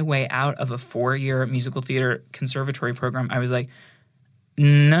on my way out of a 4-year musical theater conservatory program, I was like,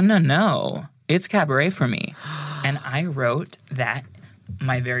 no, it's cabaret for me. And I wrote that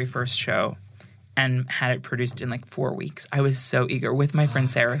my very first show and had it produced in like 4 weeks. I was so eager with my friend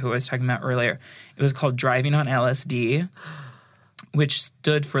Sarah, who I was talking about earlier. It was called Driving on LSD, which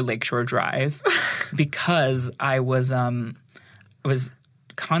stood for Lakeshore Drive, because I was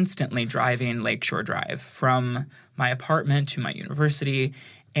constantly driving Lakeshore Drive from my apartment to my university,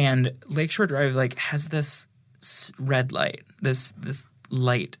 and Lakeshore Drive like has this red light, this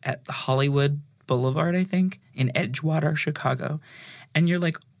light at Hollywood Boulevard, I think, in Edgewater, Chicago, and you're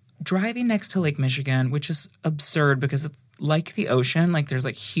like driving next to Lake Michigan, which is absurd because it's like the ocean. Like there's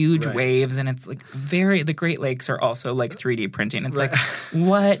like huge waves, and it's like the Great Lakes are also like 3D printing. It's like,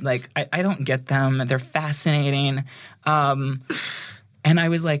 what? Like I don't get them. They're fascinating. And I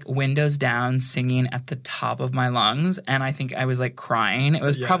was like windows down singing at the top of my lungs, and I think I was like crying. It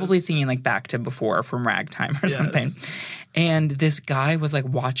was probably singing like Back to Before from Ragtime or something. And this guy was like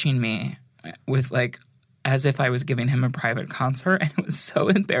watching me with like as if I was giving him a private concert, and it was so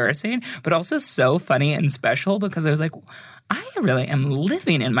embarrassing, but also so funny and special because I was like, I really am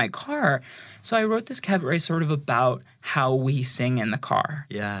living in my car. So I wrote this cabaret sort of about how we sing in the car.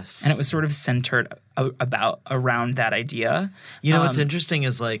 Yes. And it was sort of centered around that idea. You know, what's interesting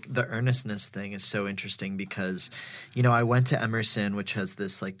is like the earnestness thing is so interesting because, you know, I went to Emerson, which has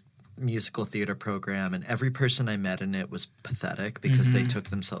this like musical theater program, and every person I met in it was pathetic because they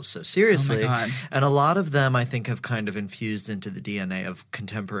took themselves so seriously. Oh my God. And a lot of them, I think, have kind of infused into the DNA of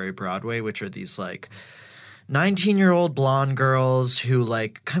contemporary Broadway, which are these like 19-year-old blonde girls who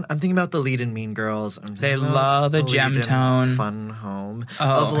like I'm thinking about the lead in Mean Girls. They love a gem tone. Fun Home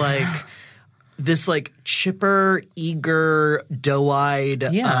of like this like chipper, eager, doe-eyed,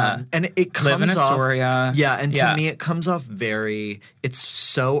 and it comes Live in off, Astoria. and to me it comes off it's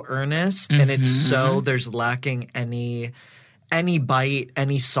so earnest, and it's so there's lacking any bite,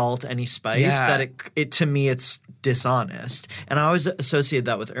 any salt, any spice that it to me it's dishonest, and I always associate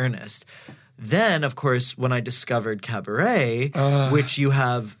that with earnest. Then, of course, when I discovered cabaret, which you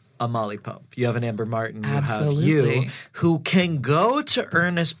have a Molly Pope, you have an Amber Martin, you have you, who can go to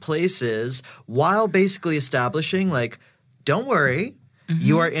earnest places while basically establishing, like, don't worry,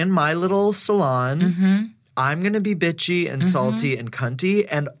 you are in my little salon. I'm going to be bitchy and salty and cunty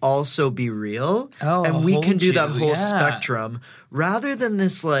and also be real. And we can do that whole spectrum rather than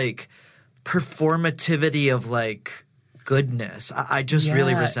this, like, performativity of, like, goodness. I just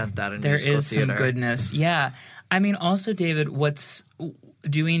really resent that in musical theater. There is some goodness. Yeah. I mean, also, David, what's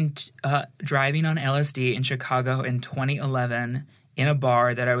doing driving on LSD in Chicago in 2011 in a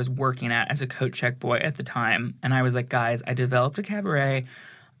bar that I was working at as a coat check boy at the time. And I was like, guys, I developed a cabaret.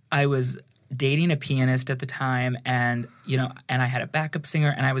 I was dating a pianist at the time, and, you know, and I had a backup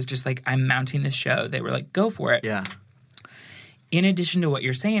singer, and I was just like, I'm mounting this show. They were like, go for it. Yeah. In addition to what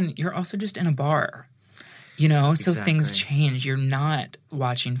you're saying, you're also just in a bar. You know, so things change. You're not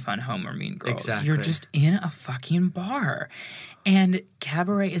watching Fun Home or Mean Girls. You're just in a fucking bar. And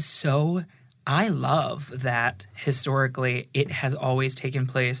cabaret is so – I love that historically it has always taken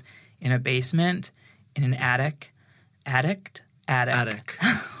place in a basement, in an attic. Attic.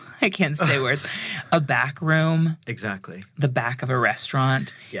 I can't say words. A back room. Exactly. The back of a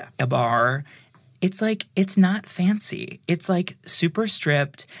restaurant. Yeah. A bar. It's like – it's not fancy. It's like super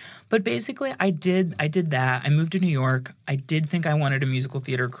stripped. But basically, I did that. I moved to New York. I did think I wanted a musical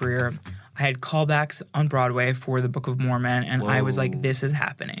theater career. I had callbacks on Broadway for The Book of Mormon, and I was like, this is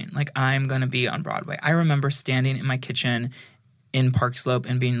happening. Like, I'm going to be on Broadway. I remember standing in my kitchen in Park Slope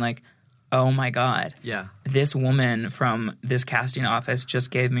and being like, oh my God. Yeah. This woman from this casting office just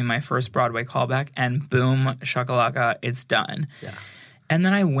gave me my first Broadway callback, and boom, shakalaka, it's done. Yeah. And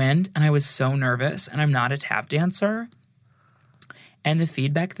then I went, and I was so nervous, and I'm not a tap dancer. And the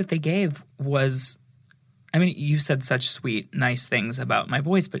feedback that they gave was I mean, you said such sweet, nice things about my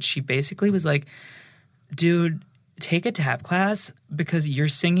voice, but she basically was like, dude, take a tap class because your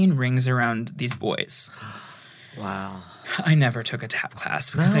singing rings around these boys. Wow. I never took a tap class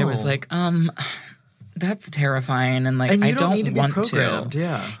because I was like, that's terrifying, and like and I don't need to be want programmed, to.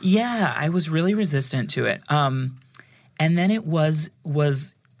 Yeah. Yeah, I was really resistant to it. And then it was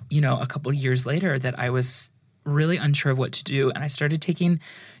a couple years later that I was really unsure of what to do, and I started taking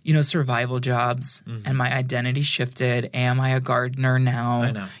survival jobs, and my identity shifted. Am I a gardener now?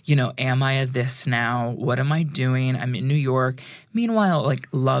 I know. Am I a this now? What am I doing? I'm in New York. Meanwhile, like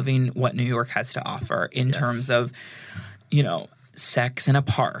loving what New York has to offer in terms of, sex in a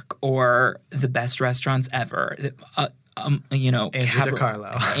park or the best restaurants ever. Angie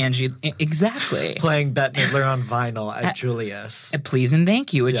DiCarlo. Angie, exactly. Playing Bette Midler on vinyl at Julius. Please and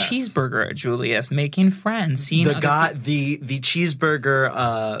thank you. A Yes. cheeseburger at Julius. Making friends. Seeing The guy, the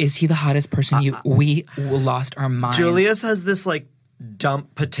cheeseburger. Is he the hottest person we lost our minds? Julius has this like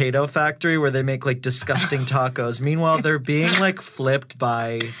dump potato factory where they make like disgusting tacos. Meanwhile, they're being like flipped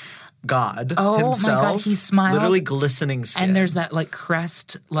by God himself. My God, he smiles. Literally glistening skin. And there's that like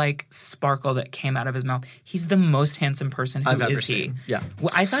crest, like sparkle that came out of his mouth. He's the most handsome person. Who I've ever is he? seen. Yeah. Well,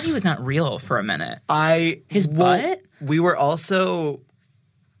 I thought he was not real for a minute. His butt? We were also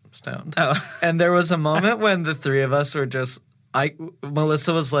stoned. Oh. And there was a moment when the three of us were just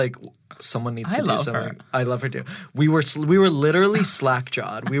Melissa was like, someone needs to do something. Her. I love her too. We were literally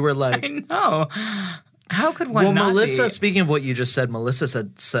slack-jawed. We were like, I know. How could one not Melissa, be? Speaking of what you just said, Melissa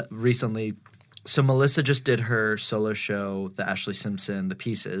said recently, so Melissa just did her solo show, the Ashley Simpson, The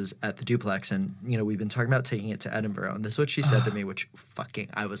Pieces, at the Duplex, and, we've been talking about taking it to Edinburgh, and this is what she said to me, which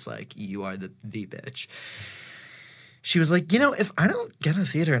I was like, you are the bitch. She was like, if I don't get a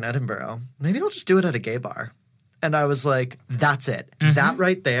theater in Edinburgh, maybe I'll just do it at a gay bar. And I was like, that's it. Mm-hmm. That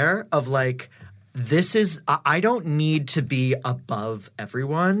right there of like, I don't need to be above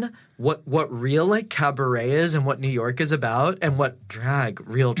everyone. What real like cabaret is and what New York is about and what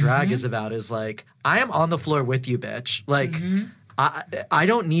real drag is about is like, I am on the floor with you, bitch. Like, I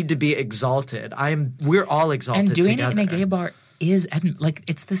don't need to be exalted. We're all exalted and doing together. it in a gay bar is like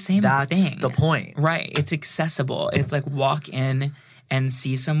it's the same thing. That's the point. Right. It's accessible. It's like walk in and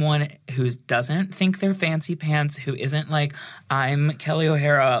see someone who doesn't think they're fancy pants, who isn't like, I'm Kelly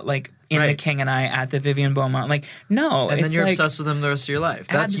O'Hara, like in The King and I at the Vivian Beaumont. Like, no. And then you're like, obsessed with them the rest of your life.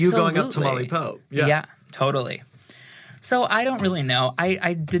 That's you going up to Molly Pope. Yeah, totally. So I don't really know.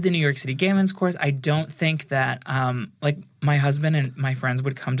 I did the New York City Gay Men's course. I don't think that like my husband and my friends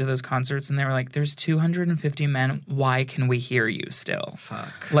would come to those concerts and they were like, there's 250 men. Why can we hear you still?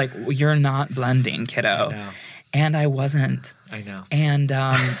 Fuck. Like, you're not blending, kiddo. I know. And I wasn't. I know.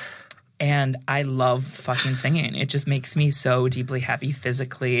 And I love fucking singing. It just makes me so deeply happy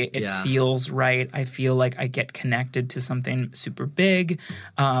physically. It feels right. I feel like I get connected to something super big.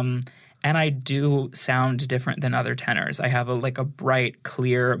 And I do sound different than other tenors. I have a bright,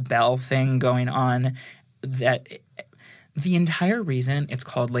 clear bell thing going on that the entire reason it's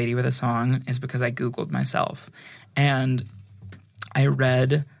called Lady with a Song is because I Googled myself. And I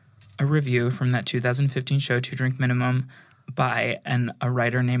read a review from that 2015 show, Two Drink Minimum, by a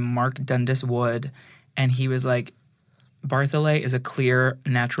writer named Mark Dundas Wood, and he was like, Bartholet is a clear,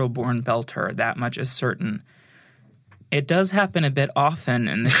 natural-born belter. That much is certain. It does happen a bit often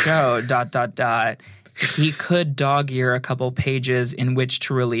in the show, ... He could dog-ear a couple pages in which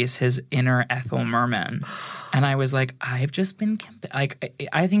to release his inner Ethel Merman. And I was like, I've just been I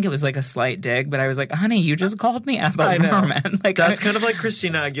think it was like a slight dig, but I was like, honey, you just called me Ethel Merman. Like, that's kind of like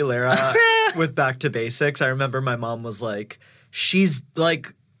Christina Aguilera with Back to Basics. I remember my mom was like, she's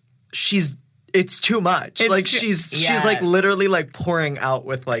it's too much. She's like literally like pouring out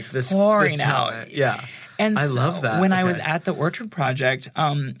with like this talent. Yeah. And I love that. When I was at the Orchard Project,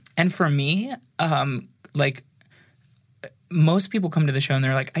 and for me, like most people come to the show and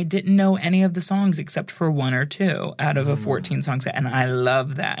they're like, I didn't know any of the songs except for one or two out of a 14-song set, and I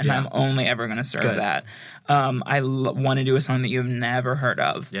love that, and I'm only ever going to serve that. I want to do a song that you've never heard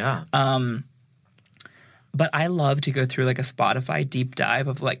of. Yeah. But I love to go through like a Spotify deep dive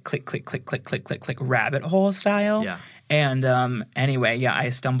of like click, click, click, click, click, click, click, rabbit hole style. Yeah. And anyway, I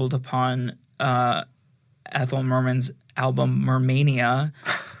stumbled upon Ethel Merman's album Mermania,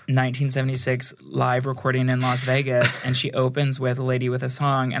 1976 live recording in Las Vegas, and she opens with Lady with a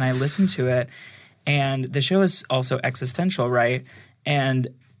Song, and I listened to it, and the show is also existential, right? And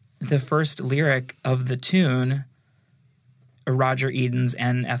the first lyric of the tune, Roger Edens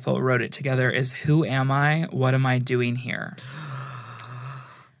and Ethel wrote it together, is, who am I? What am I doing here?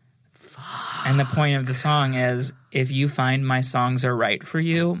 And the point of the song is, if you find my songs are right for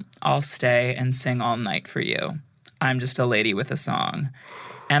you, I'll stay and sing all night for you. I'm just a lady with a song.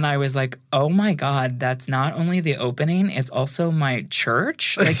 And I was like, oh my God, that's not only the opening, it's also my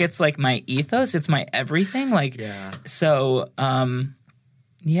church. Like, it's like my ethos, it's my everything. Like, Yeah. So,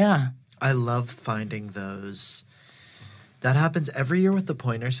 yeah. I love finding those. That happens every year with the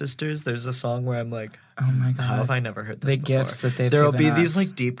Pointer Sisters. There's a song where I'm like, oh my God, how have I never heard this the before? gifts that they've There'll given be these us.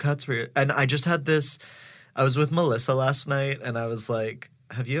 like deep cuts where, and I just had this. I was with Melissa last night, and I was like,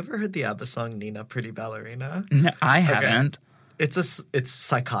 "Have you ever heard the ABBA song Nina, Pretty Ballerina?" No, I haven't. It's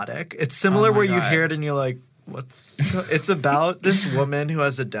psychotic. It's similar Oh my where you God. hear it and you're like, what's... It's about this woman who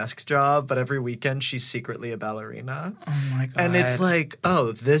has a desk job, but every weekend she's secretly a ballerina. Oh my God. And it's like,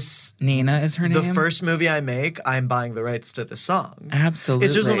 oh, this... Nina is her name? The first movie I make, I'm buying the rights to the song. Absolutely.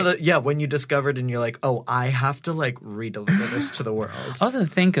 It's just one of the... Yeah, when you discovered and you're like, oh, I have to like re-deliver this to the world. Also,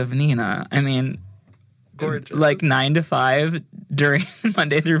 think of Nina. I mean... Gorgeous. Like 9 to 5 during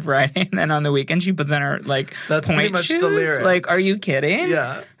Monday through Friday, and then on the weekend she puts on her like That's point pretty much shoes. the lyrics. Like, are you kidding?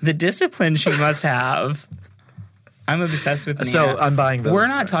 Yeah. The discipline she must have. I'm obsessed with Nina. So I'm buying those We're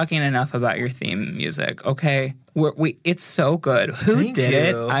not rights. talking enough about your theme music, okay? It's so good. Who Thank did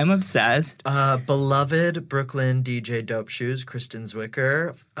it? you. I'm obsessed. Beloved Brooklyn DJ Dope Shoes, Kristen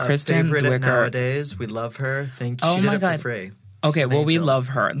Zwicker. Kristen favorite Zwicker. Nowadays. We love her. Thank you. Oh She did my it God. for free. Okay, She's an well, we angel. love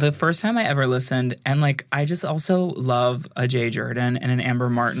her. The first time I ever listened, and like, I just also love a Jay Jordan and an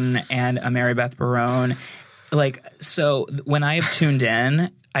Amber Martin and a Mary Beth Barone. Like, so when I have tuned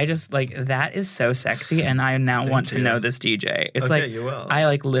in, I just like, that is so sexy, and I now want to you. know this DJ. It's Okay, like, you will. I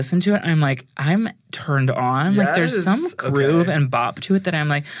like listen to it, and I'm like, I'm turned on. Like, there's some Yes, groove okay. and bop to it that I'm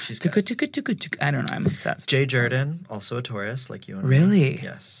like, She's tuka, tuka, tuka, tuka. I don't know, I'm obsessed. Jay Jordan, also a Taurus, like you and Really? me.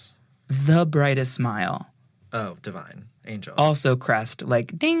 Yes. The brightest smile. Oh, divine. Angel. Also crest,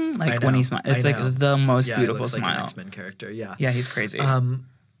 like ding, I like when know, he smiles. I It's like know. the most Yeah, beautiful he looks like smile. an X-Men character, yeah. Yeah, he's crazy.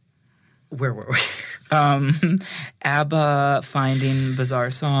 Where were we? ABBA finding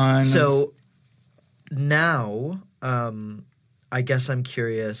bizarre songs. So now, I guess I'm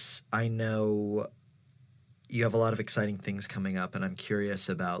curious. I know you have a lot of exciting things coming up, and I'm curious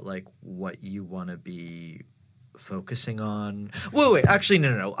about like what you want to be focusing on. Wait. Actually,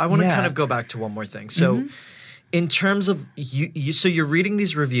 no. I want to Yeah. kind of go back to one more thing. So, in terms of you, so you're reading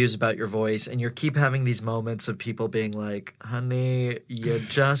these reviews about your voice, and you keep having these moments of people being like, "Honey, you're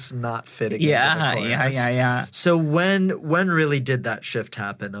just not fitting." into the chorus." yeah. So when really did that shift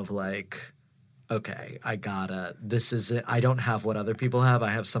happen of like, okay, this is it. I don't have what other people have. I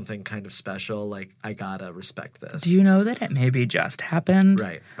have something kind of special. Like, I gotta respect this. Do you know that it maybe just happened?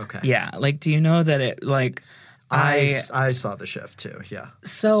 Right. Okay. Yeah. Like, do you know that it like I saw the shift too. Yeah.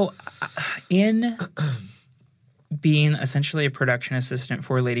 So in being essentially a production assistant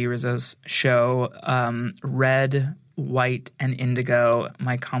for Lady Rizzo's show, Red, White, and Indigo,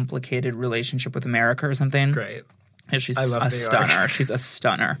 My Complicated Relationship with America or something. Great. And she's I love a New York. stunner. She's a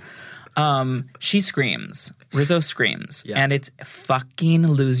stunner. She screams. Rizzo screams. Yeah. And it's fucking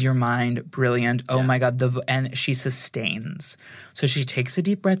lose your mind, brilliant. Oh Yeah. my God. And she sustains. So she takes a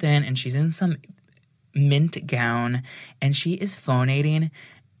deep breath in, and she's in some mint gown, and she is phonating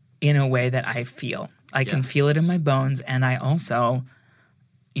in a way that I feel. I can feel it in my bones, and I also,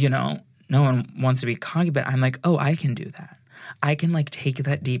 no one wants to be cocky, but I'm like, oh, I can do that. I can like take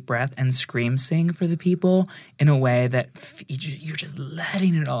that deep breath and scream sing for the people in a way that you're just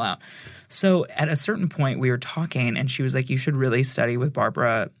letting it all out. So at a certain point we were talking, and she was like, you should really study with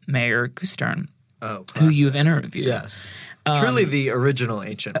Barbara Mayer Gustern, Oh, who you've interviewed. yes. Truly the original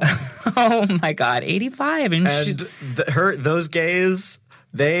ancient. Oh my God, 85. And And those gays,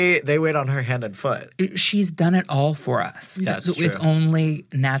 they wait on her hand and foot. she's done it all for us. That's It's true. only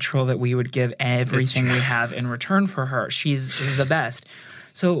natural that we would give everything we have in return for her. She's the best.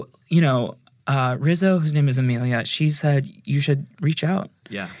 So, Rizzo, whose name is Amelia, she said, you should reach out.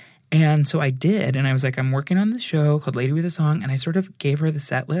 Yeah. And so I did. And I was like, I'm working on this show called Lady with a Song. And I sort of gave her the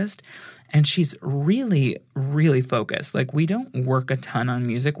set list. And she's really, really focused. Like, we don't work a ton on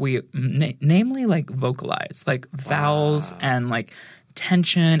music. We namely like vocalize, like vowels and like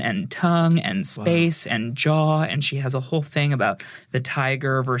tension and tongue and space and jaw. And she has a whole thing about the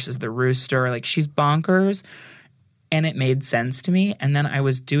tiger versus the rooster. Like, she's bonkers. And it made sense to me. And then I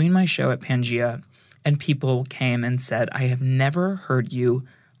was doing my show at Pangea, and people came and said, I have never heard you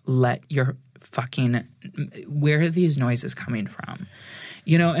let your fucking – where are these noises coming from?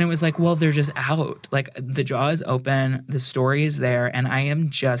 And it was like, well, they're just out. Like, the jaw is open, the story is there, and I am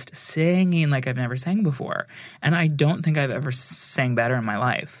just singing like I've never sang before. And I don't think I've ever sang better in my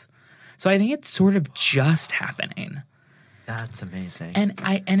life. So I think it's sort of just happening. That's amazing.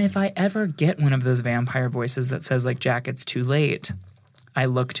 And if I ever get one of those vampire voices that says like, Jack, it's too late, I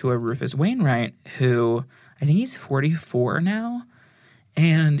look to a Rufus Wainwright who I think he's 44 now.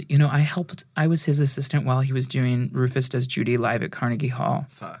 And, you know, I was his assistant while he was doing Rufus Does Judy live at Carnegie Hall.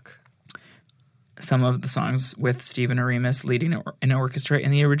 Fuck. Some of the songs with Stephen Aremus leading an orchestra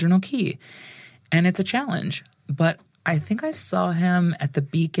in the original key. And it's a challenge. But I think I saw him at the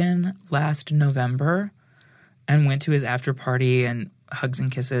Beacon last November and went to his after party and hugs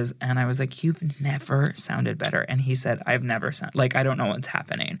and kisses. And I was like, you've never sounded better. And he said, I've never sounded, like, I don't know what's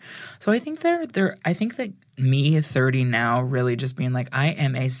happening. So I think I think that me 30 now really just being like, I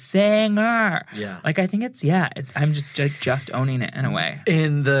am a singer. Yeah. Like, I think I'm just owning it in a way.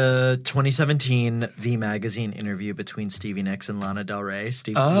 In the 2017 V Magazine interview between Stevie Nicks and Lana Del Rey, which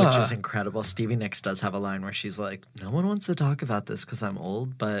is incredible, Stevie Nicks does have a line where she's like, no one wants to talk about this because I'm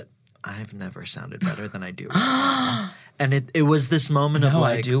old, but I've never sounded better than I do right now. And it was this moment of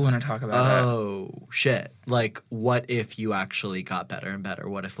like, I do want to talk about it. Oh, shit. Like, what if you actually got better and better?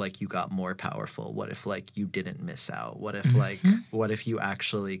 What if, like, you got more powerful? What if, like, you didn't miss out? What if, what if you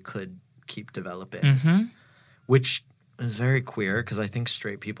actually could keep developing? Mm-hmm. Which is very queer because I think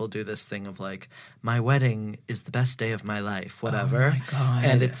straight people do this thing of, like, my wedding is the best day of my life, whatever. Oh, my God.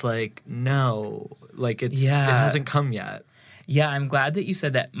 And it's like, no. Like, it hasn't come yet. Yeah, I'm glad that you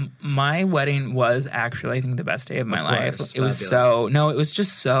said that. My wedding was actually, I think, the best day of my life. It was it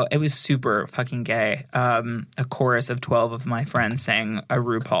was super fucking gay. A chorus of 12 of my friends sang a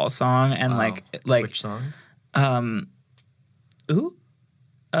RuPaul song and like which song?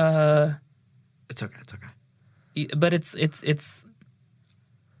 It's okay. But it's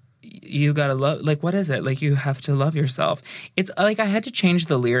you gotta love, like, what is it? Like, you have to love yourself. It's like I had to change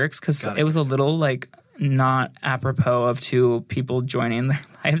the lyrics because it was a little like not apropos of two people joining their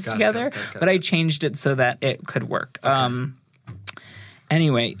lives together, but I changed it so that it could work. Okay.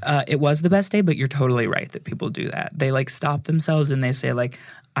 Anyway, it was the best day, but you're totally right that people do that. They like stop themselves and they say like,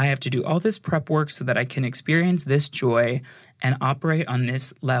 I have to do all this prep work so that I can experience this joy and operate on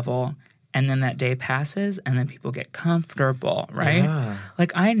this level. And then that day passes and then people get comfortable, right? Yeah.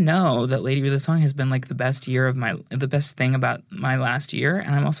 Like, I know that Lady With a Song has been like the best thing about my last year.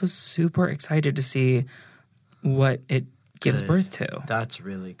 And I'm also super excited to see what it gives birth to. That's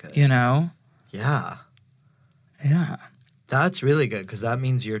really good. You know? Yeah. Yeah. That's really good because that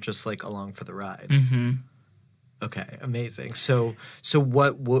means you're just like along for the ride. Mm-hmm. Okay, amazing. So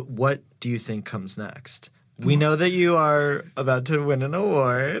what do you think comes next? We know that you are about to win an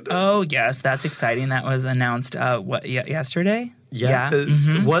award. Oh, yes. That's exciting. That was announced yesterday? Yeah.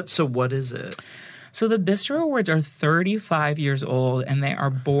 Mm-hmm. What is it? So the Bistro Awards are 35 years old, and they are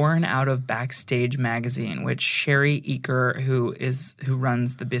born out of Backstage Magazine, which Sherry Eaker, who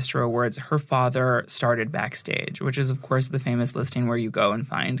runs the Bistro Awards, her father started Backstage, which is, of course, the famous listing where you go and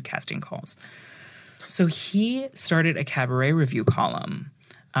find casting calls. So he started a cabaret review column.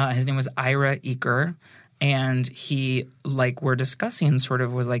 His name was Ira Eaker. And he, like we're discussing, sort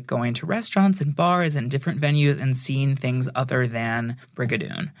of was like going to restaurants and bars and different venues and seeing things other than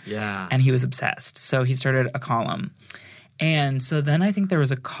Brigadoon. Yeah. And he was obsessed. So he started a column. And so then I think there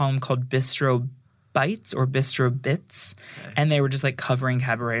was a column called Bistro Bites or Bistro Bits. Okay. And they were just like covering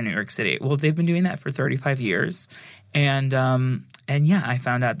cabaret in New York City. Well, they've been doing that for 35 years. And yeah, I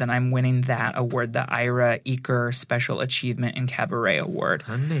found out that I'm winning that award, the Ira Eaker Special Achievement in Cabaret Award.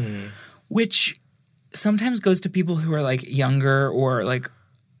 Honey. Which sometimes goes to people who are like younger or like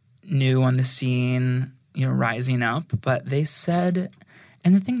new on the scene, you know, rising up. But they said,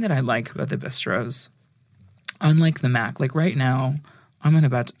 and the thing that I like about the bistros, unlike the Mac, like right now, I'm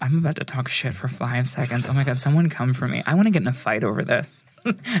about to talk shit for 5 seconds. Oh my God, someone come for me. I want to get in a fight over this.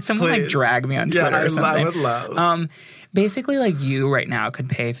 Someone like drag me on Twitter or something. I would love. Basically, like you right now could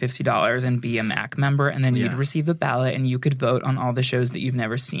pay $50 and be a MAC member, and then you'd receive a ballot and you could vote on all the shows that you've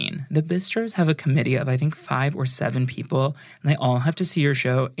never seen. The bistros have a committee of, I think, 5 or 7 people, and they all have to see your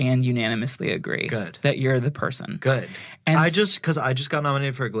show and unanimously agree that you're the person. Good. And I just got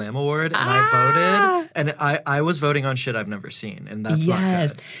nominated for a Glam Award, and I voted, and I was voting on shit I've never seen, and that's not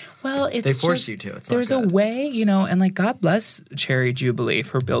good. Well, they force you to. It's there's not good. A way, you know, and like God bless Cherry Jubilee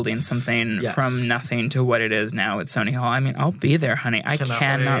for building something from nothing to what it is now at Sony Hall. I mean, I'll be there, honey. I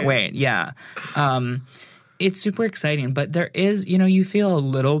cannot wait. Yeah. It's super exciting, but there is, you know, you feel a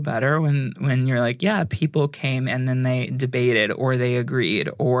little better when you're like, yeah, people came and then they debated or they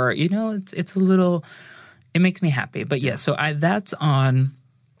agreed or, you know, it's a little, it makes me happy. But yeah, so that's on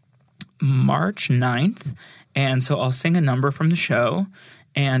March 9th. And so I'll sing a number from the show.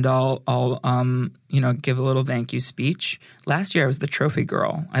 and I'll give a little thank you speech. Last year I was the trophy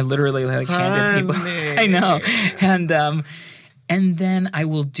girl. I literally handed people. I know, and then I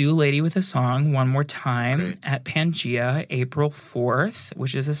will do Lady with a Song one more time at Pangea, April 4th,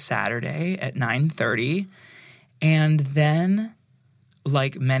 which is a Saturday at 9:30, and then,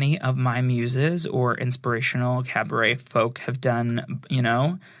 like many of my muses or inspirational cabaret folk have done,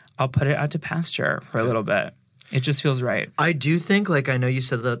 I'll put it out to pasture for a little bit. It just feels right. I do think, I know you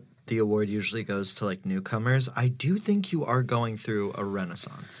said that the award usually goes to, newcomers. I do think you are going through a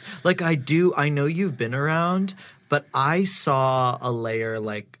renaissance. I know you've been around, but I saw a layer,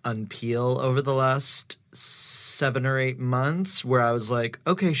 unpeel over the last 7 or 8 months where I was like,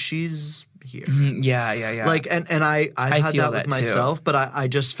 okay, she's here. Yeah. And I've had that with myself, too. but I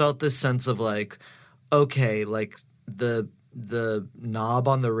just felt this sense of okay, the knob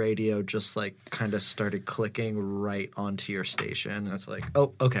on the radio just kind of started clicking right onto your station. And it's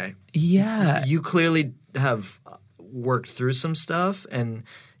oh, okay. Yeah. You clearly have worked through some stuff and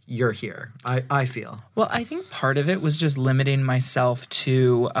you're here. I feel. Well, I think part of it was just limiting myself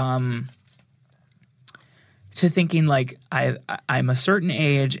to thinking I'm a certain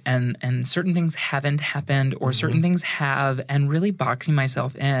age and certain things haven't happened or certain things have, and really boxing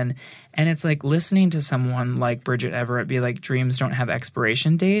myself in. And it's listening to someone like Bridget Everett be dreams don't have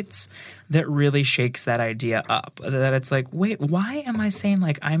expiration dates, that really shakes that idea up. That it's wait, why am I saying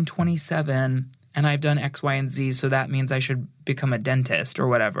I'm 27 and I've done X, Y, and Z, so that means I should become a dentist or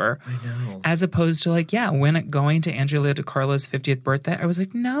whatever. I know. As opposed to when going to Angela DiCarlo's 50th birthday, I was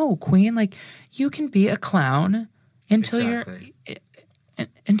no, Queen, you can be a clown until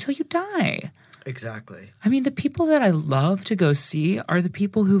until you die. Exactly. I mean, the people that I love to go see are the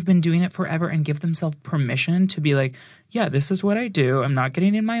people who've been doing it forever and give themselves permission to be yeah, this is what I do. I'm not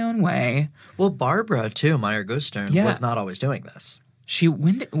getting in my own way. Well, Barbara, too, Meyer-Gustern, was not always doing this.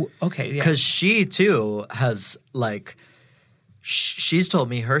 Okay, yeah. Because she, too, has, she's told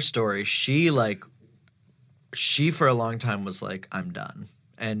me her story. She for a long time was I'm done.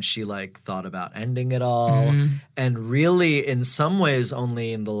 And she, thought about ending it all. And really, in some ways,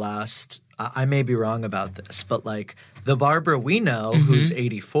 only in the last – I may be wrong about this, but, the Barbara we know, who's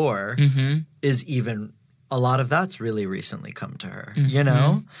 84, is even – a lot of that's really recently come to her,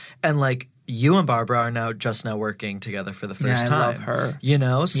 And, you and Barbara are now working together for the first time. I love her.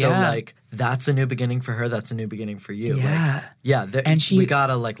 So that's a new beginning for her. That's a new beginning for you. Yeah. And we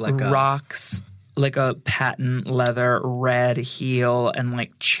gotta let go. Rocks a patent leather red heel and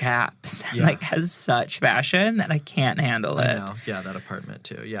chaps. Has such fashion that I can't handle it. I know. Yeah, that apartment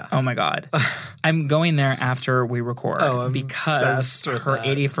too. Yeah. Oh my God. I'm going there after we record because her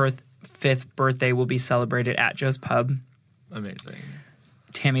 85th birthday will be celebrated at Joe's Pub. Amazing.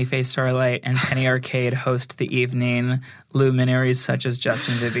 Tammy Faye Starlight and Penny Arcade host the evening. Luminaries such as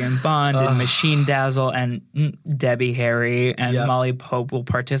Justin Vivian Bond and Machine Dazzle and Debbie Harry and Molly Pope will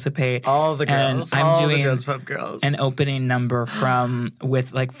participate. All the girls. And I'm doing the Joe's Pub girls. An opening number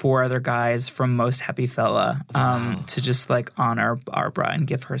with 4 other guys from Most Happy Fella to just honor Barbara and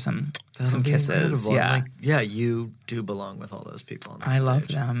give her some kisses. Incredible. Yeah. You do belong with all those people on that stage. Love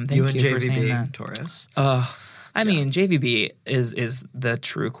them. Thank you and for saying JVB that. Taurus. I mean, JVB is the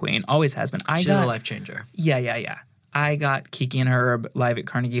true queen. Always has been. She's a life changer. Yeah. I got Kiki and Herb live at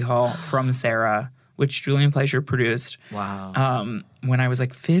Carnegie Hall from Sarah, which Julian Fleischer produced. Wow. When I was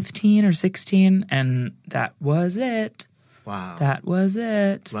 15 or 16, and that was it. Wow. That was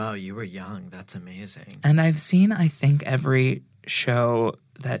it. Wow, you were young. That's amazing. And I've seen, I think, every show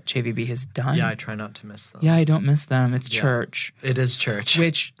that JVB has done. Yeah, I try not to miss them. Yeah, I don't miss them. It's church. It is church.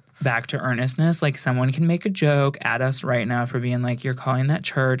 Which... Back to earnestness, someone can make a joke at us right now for being you're calling that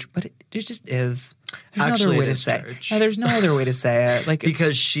church, but it just is. There's no other way to say it. No, there's no other way to say it.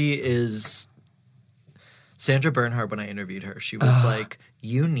 Because she is Sandra Bernhard. When I interviewed her, she was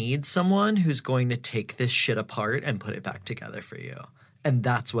you need someone who's going to take this shit apart and put it back together for you. And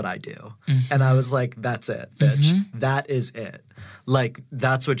that's what I do. And I was that's it, bitch. That is it.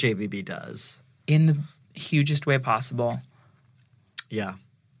 That's what JVB does. In the hugest way possible. Yeah.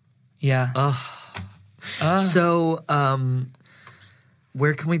 Yeah. So,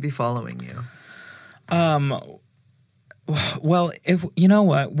 where can we be following you? Well, if you know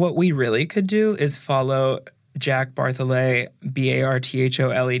what we really could do is follow Jack Bartholet,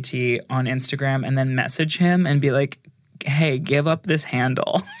 Bartholet on Instagram, and then message him and be hey, give up this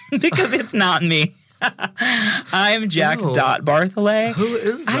handle because it's not me. I'm Jack Bartholet. Who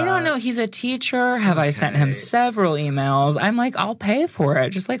is that? I don't know. He's a teacher. I sent him several emails? I'm I'll pay for it.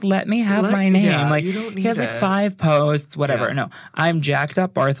 Just let me have my name. Yeah, you don't need he has 5 posts, whatever. Yeah. No, I'm Jack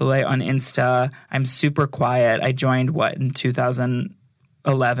Bartholet on Insta. I'm super quiet. I joined in 2000.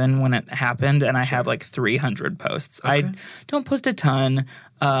 11 when it happened, and I have like 300 posts. Okay. I don't post a ton,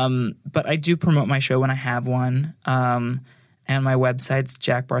 but I do promote my show when I have one. And my website's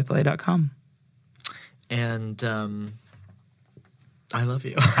jackbartholet.com. And I love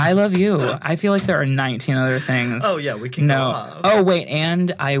you. I love you. I feel like there are 19 other things. Oh, yeah, we can go off. Oh, wait,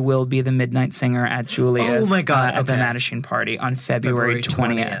 and I will be the midnight singer at Julia's Oh, my God, at the okay. Mattachine Party on February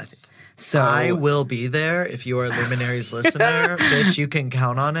 20th. So I will be there. If you are a Luminaries listener, bitch, you can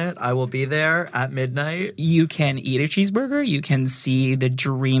count on it. I will be there at midnight. you can eat a cheeseburger, you can see the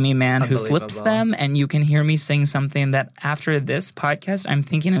dreamy man who flips Unbelievable. them, and you can hear me sing something that after this podcast I'm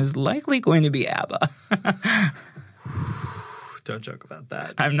thinking is likely going to be ABBA. Don't joke about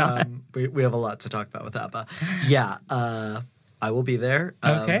that. I'm not. We have a lot to talk about with ABBA. Yeah, I will be there.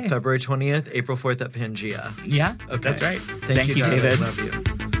 Okay. February 20th, April 4th at Pangea. Yeah, Okay. that's right. Thank you, darling. David. Love you.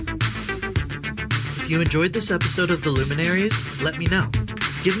 If you enjoyed this episode of The Luminaries, let me know.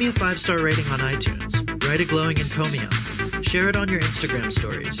 Give me a 5-star rating on iTunes. Write a glowing encomium. Share it on your Instagram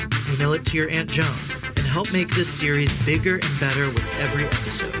stories. Email it to your Aunt Joan. And help make this series bigger and better with every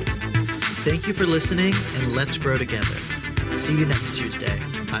episode. Thank you for listening, and let's grow together. See you next Tuesday.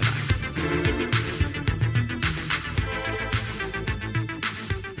 Bye-bye.